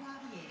Paul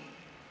Poirier.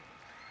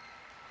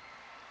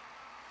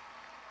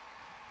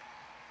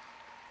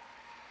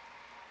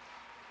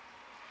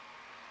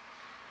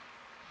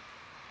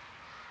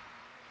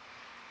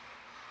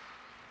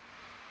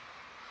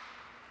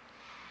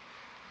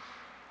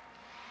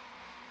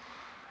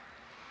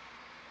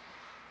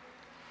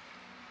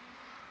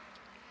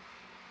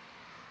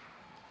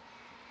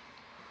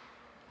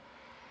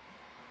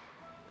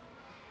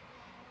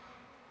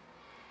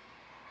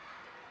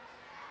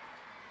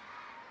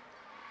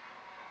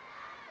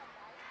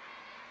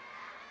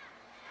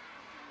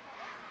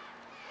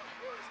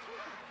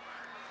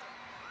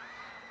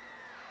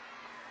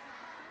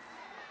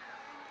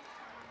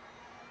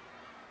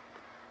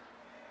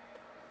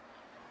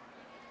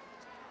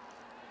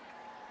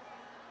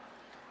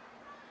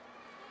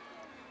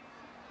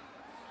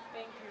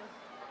 Thank you.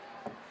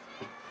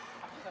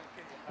 I'm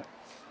kidding.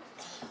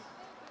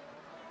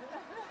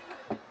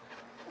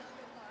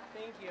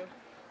 Thank you.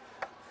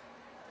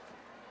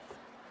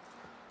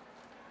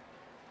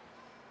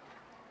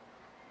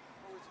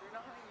 Oh, it's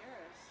not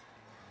yours.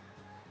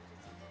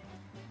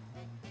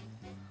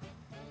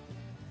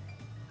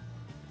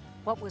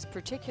 What was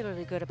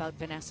particularly good about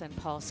Vanessa and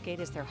Paul's skate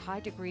is their high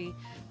degree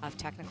of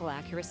technical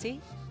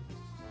accuracy.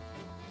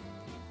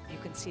 You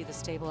can see the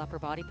stable upper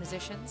body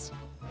positions.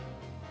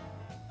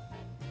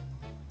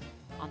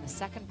 On the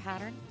second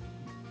pattern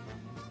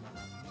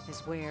is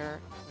where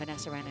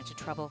Vanessa ran into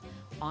trouble.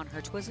 On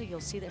her twizzle, you'll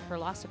see that her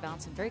loss of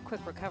balance and very quick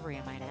recovery,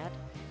 I might add.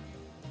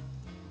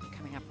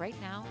 Coming up right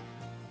now,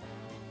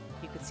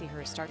 you can see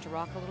her start to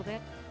rock a little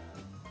bit.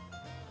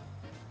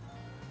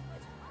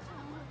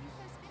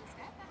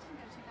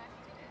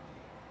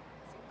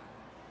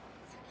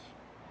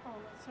 Oh,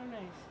 that's so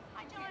nice.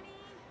 Hi, Johnny.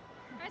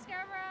 Hi,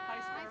 Scarborough. Hi,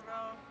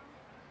 Scarborough.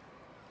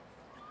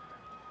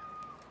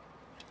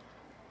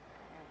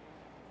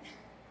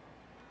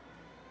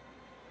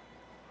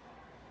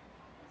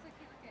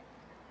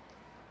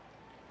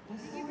 The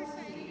score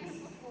is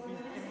 4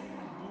 minutes and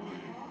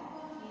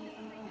all he's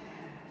on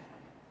hand.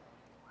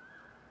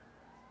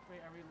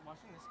 Wait, are we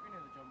watching the screen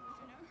or the drum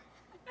whistle? No.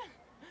 I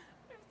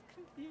was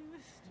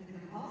confused. The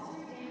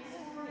compulsory dance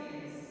score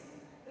is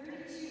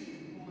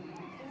 32.43.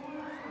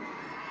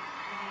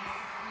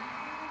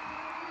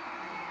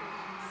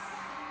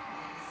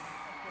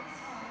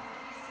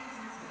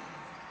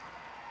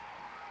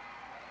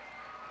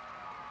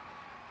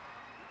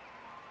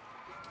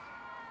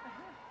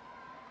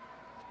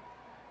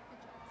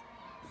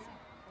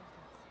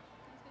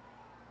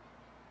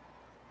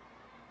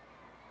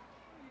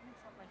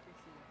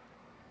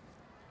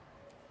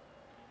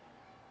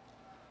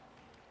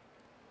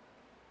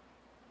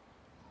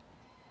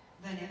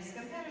 The next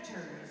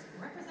competitors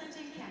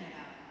representing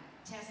Canada,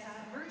 Tessa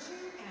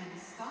Virtue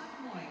and Scott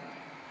Moyer.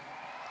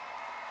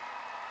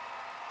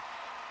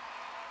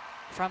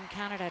 From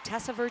Canada,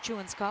 Tessa Virtue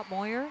and Scott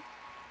Moyer,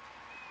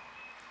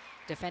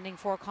 defending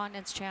 4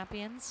 continents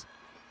champions,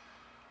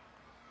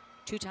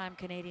 2-time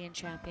Canadian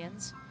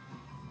champions,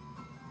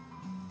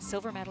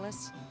 silver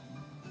medalists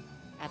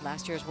at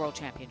last year's World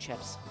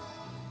Championships.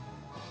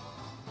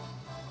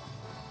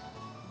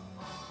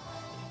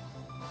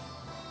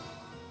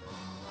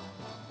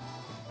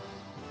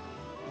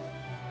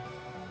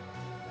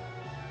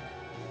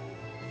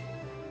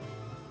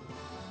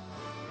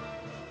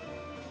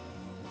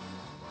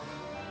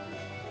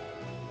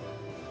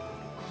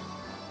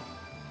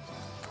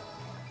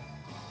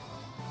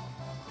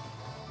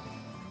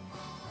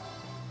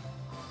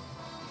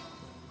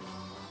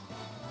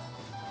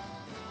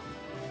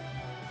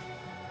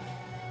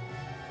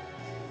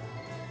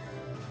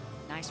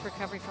 Nice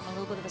recovery from a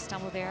little bit of a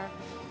stumble there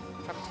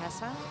from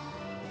Tessa.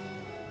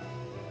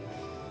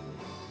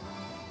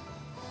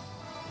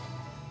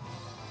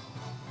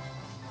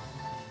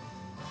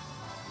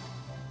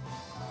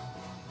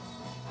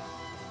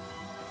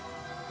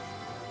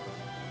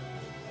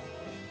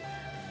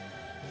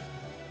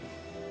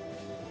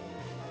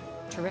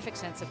 Terrific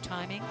sense of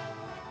timing.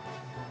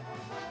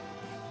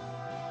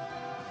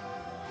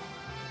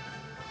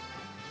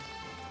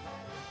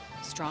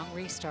 Strong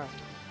restart.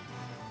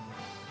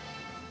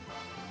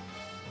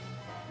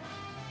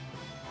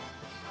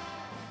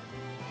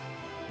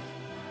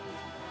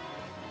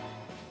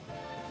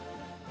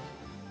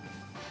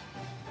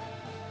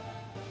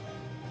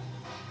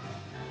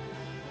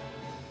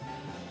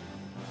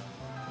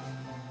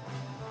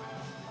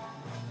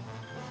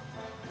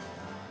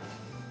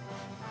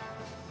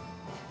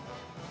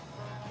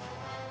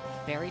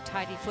 Very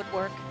tidy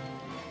footwork.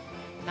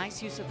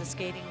 Nice use of the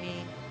skating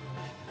knee.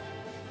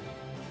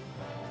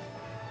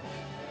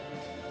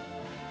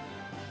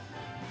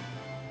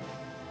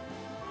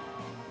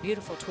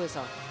 Beautiful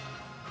twizzle.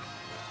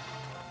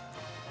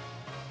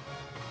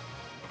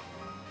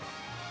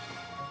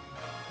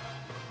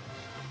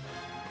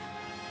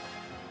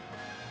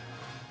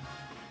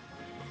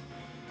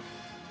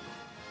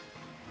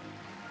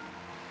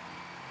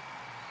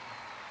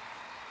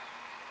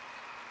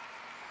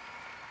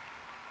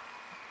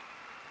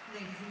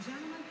 Ladies and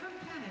gentlemen from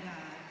Canada,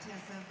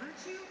 Tessa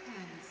Virtue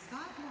and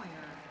Scott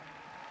Moyer.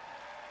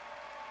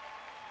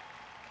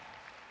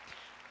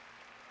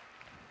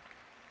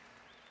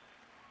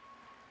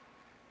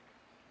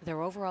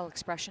 Their overall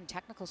expression,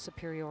 technical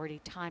superiority,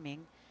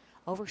 timing,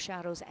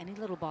 overshadows any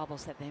little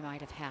bobbles that they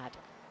might have had.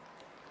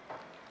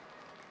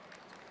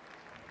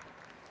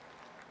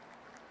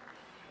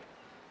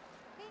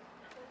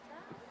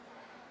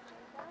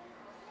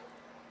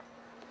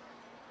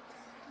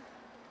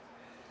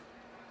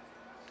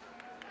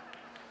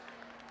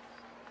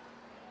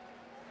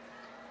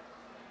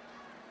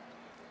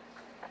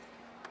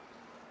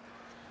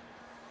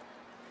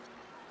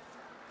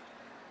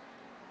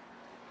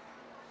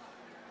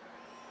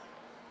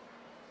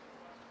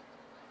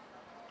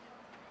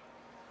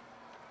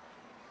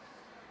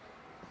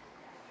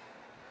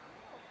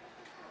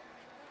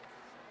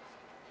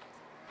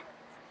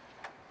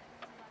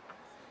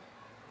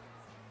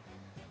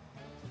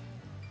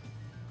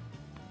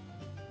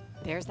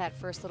 There's that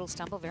first little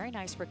stumble. Very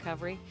nice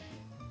recovery.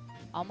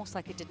 Almost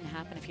like it didn't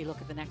happen if you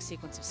look at the next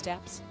sequence of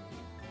steps.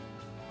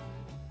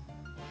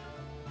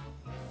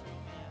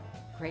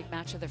 Great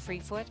match of the free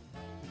foot.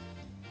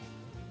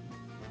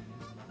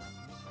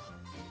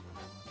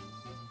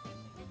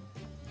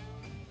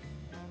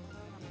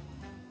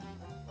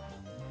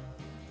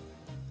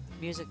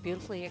 Music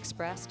beautifully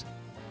expressed.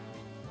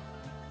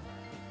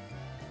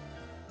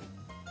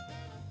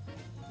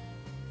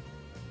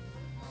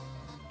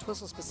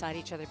 Twizzles beside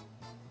each other,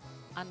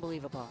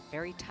 unbelievable.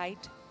 Very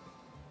tight,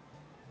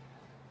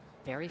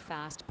 very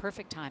fast,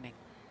 perfect timing.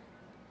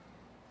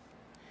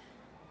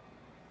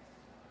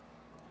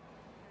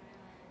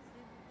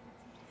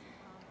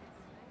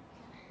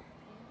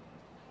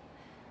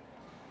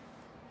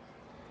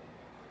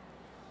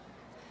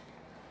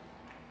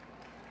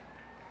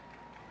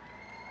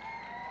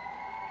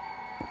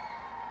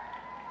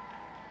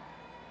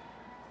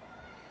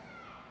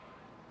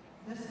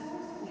 The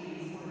scores,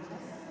 please, for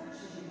Tessa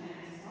Virtue and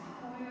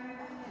Scott Moyer of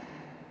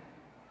Canada.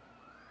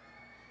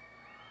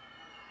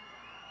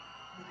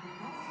 The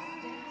compulsory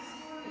dance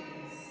score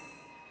is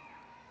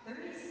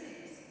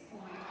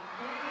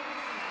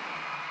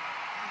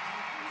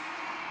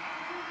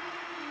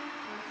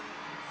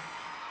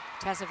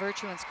 36.487. Tessa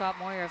Virtue and Scott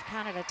Moyer of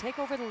Canada take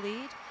over the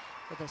lead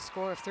with a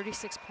score of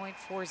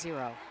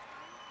 36.40.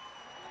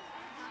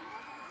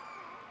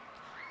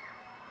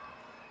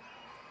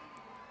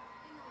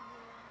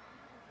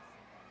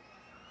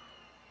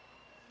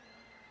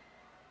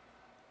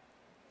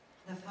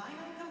 The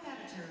final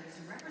competitors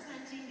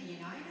representing the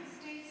United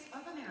States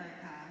of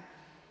America,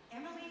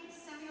 Emily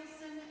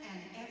Samuelson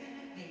and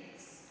Evan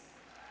Bates.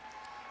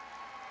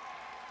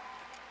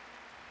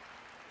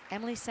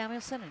 Emily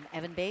Samuelson and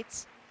Evan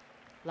Bates,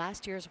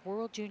 last year's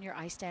World Junior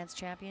Ice Dance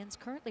champions,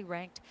 currently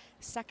ranked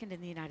second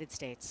in the United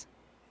States.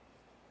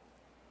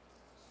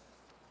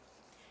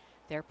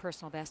 Their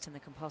personal best in the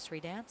compulsory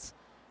dance,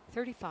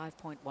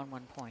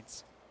 35.11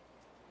 points.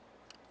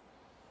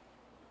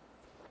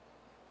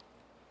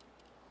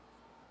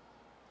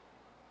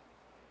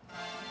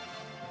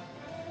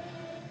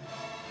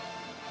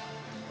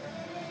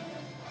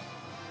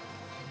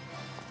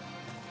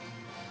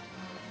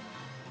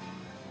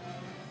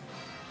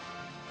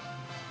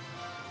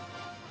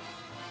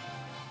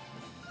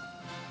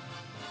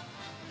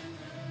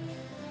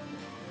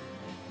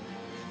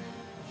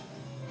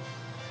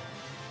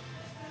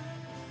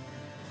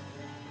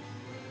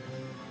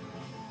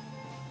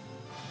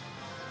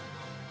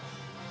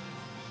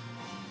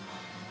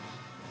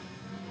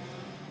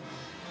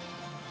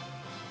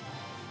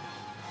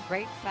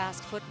 Great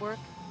fast footwork.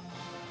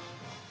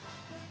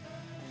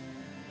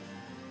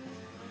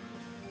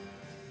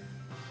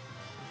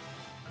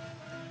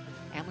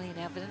 Emily and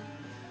Evan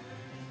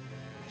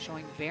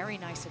showing very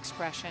nice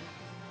expression.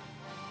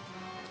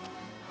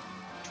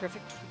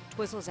 Terrific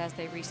twizzles as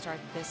they restart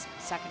this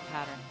second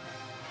pattern.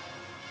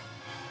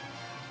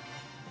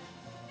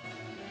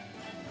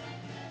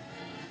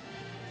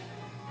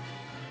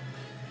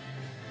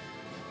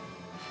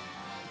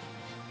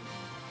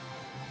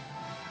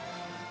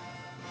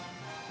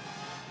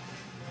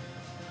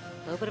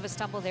 A little bit of a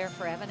stumble there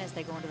for Evan as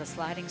they go into the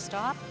sliding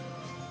stop.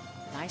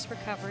 Nice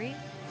recovery.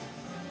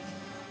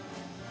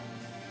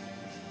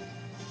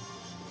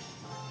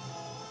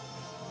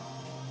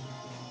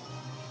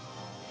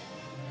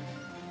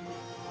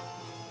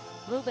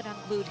 A little bit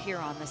unglued here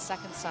on the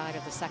second side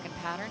of the second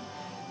pattern.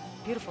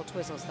 Beautiful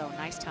twizzles though,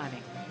 nice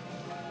timing.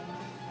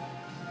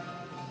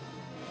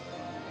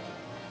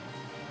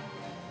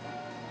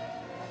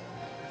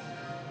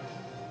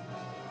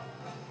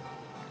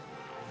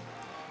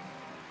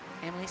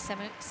 Emily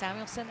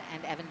Samuelson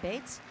and Evan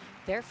Bates,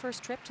 their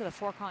first trip to the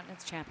Four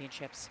Continents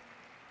Championships.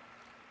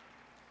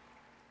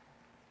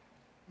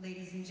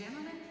 Ladies and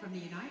gentlemen, from the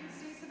United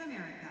States of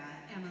America,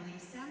 Emily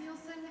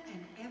Samuelson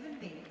and Evan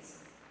Bates.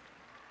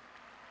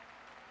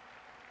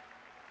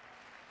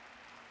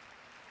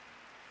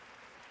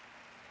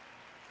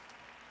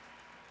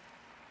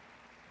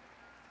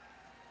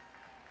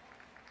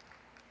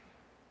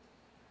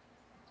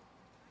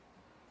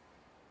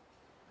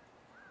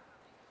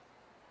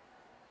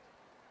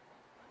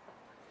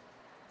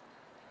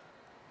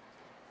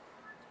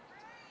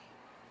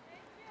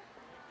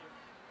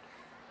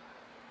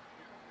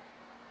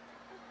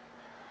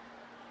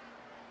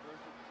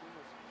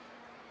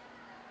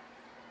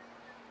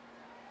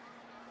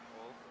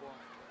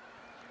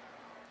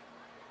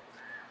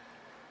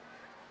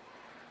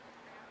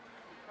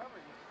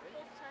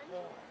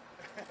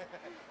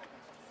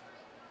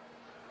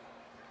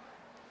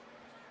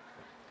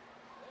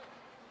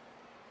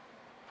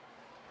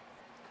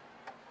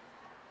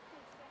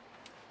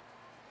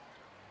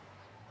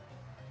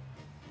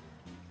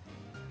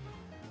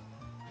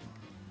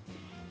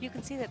 You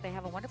can see that they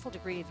have a wonderful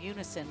degree of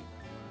unison.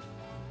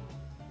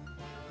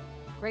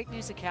 Great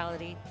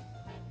musicality.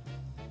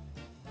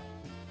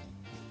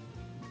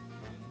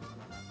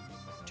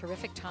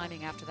 Terrific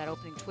timing after that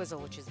opening twizzle,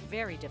 which is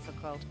very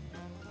difficult.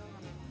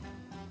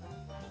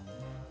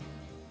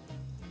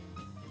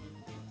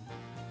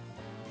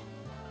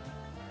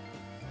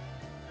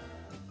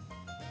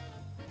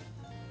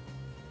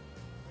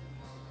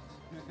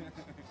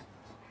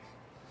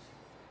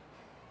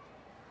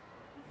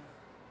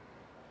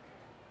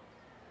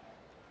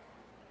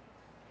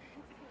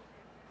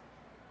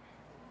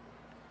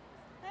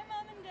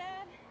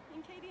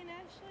 Katie and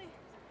Ashley.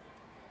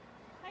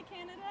 Hi,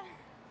 Canada.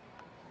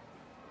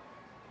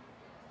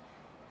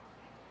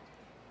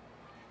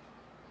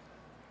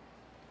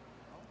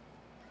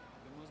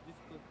 The most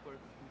difficult part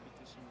of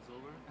competition is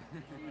over.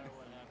 No matter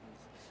what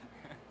happens,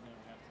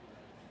 never have to do that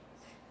again.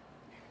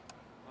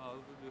 Well,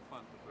 it would be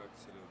fun to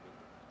practice a little bit.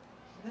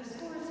 The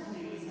scores,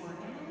 please, for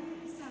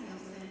Emily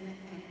Samuelson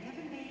and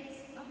Evan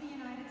Bates of the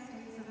United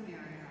States of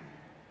America.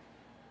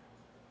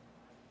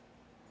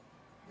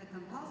 The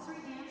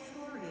compulsory dance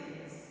score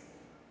is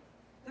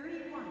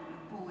 31.41.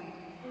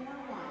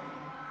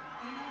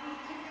 Emily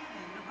and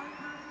Evan are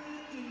currently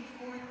in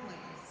 4th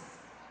place.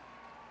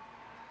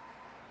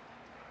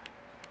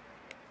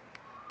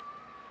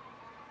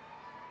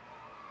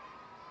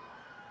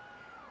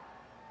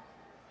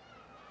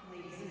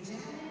 Ladies and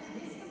gentlemen,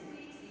 this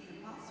completes the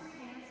compulsory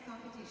dance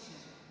competition.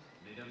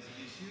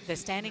 The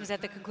standings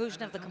at the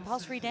conclusion of the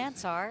compulsory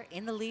dance are: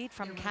 in the lead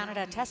from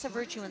Canada, Tessa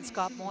Virtue and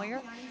Scott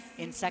Moyer;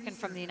 in second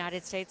from the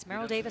United States,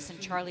 Merrill Davis and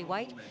Charlie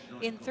White;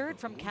 in third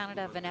from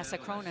Canada, Vanessa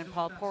Crone and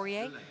Paul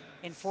Poirier;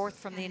 in fourth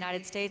from the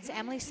United States,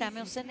 Emily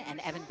Samuelson and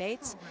Evan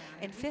Bates;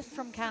 in fifth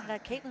from Canada,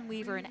 Caitlin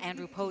Weaver and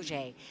Andrew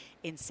Poget;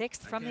 in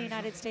sixth from the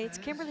United States,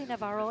 Kimberly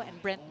Navarro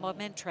and Brent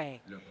Momentre;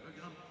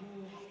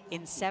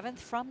 in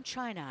seventh from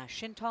China,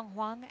 Xintong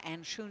Huang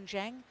and Xun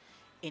Zheng;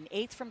 in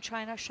eighth from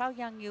China,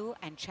 Xiaoyang Yu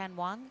and Chen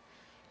Wang;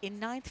 in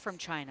ninth from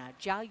China,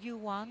 Jia Yu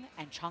Wang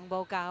and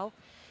Chongbo Gao;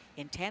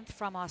 in 10th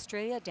from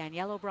Australia,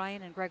 Danielle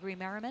O'Brien and Gregory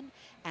Merriman;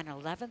 and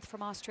 11th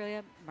from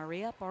Australia,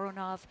 Maria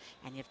Boronov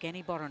and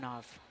Yevgeny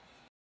Boronov.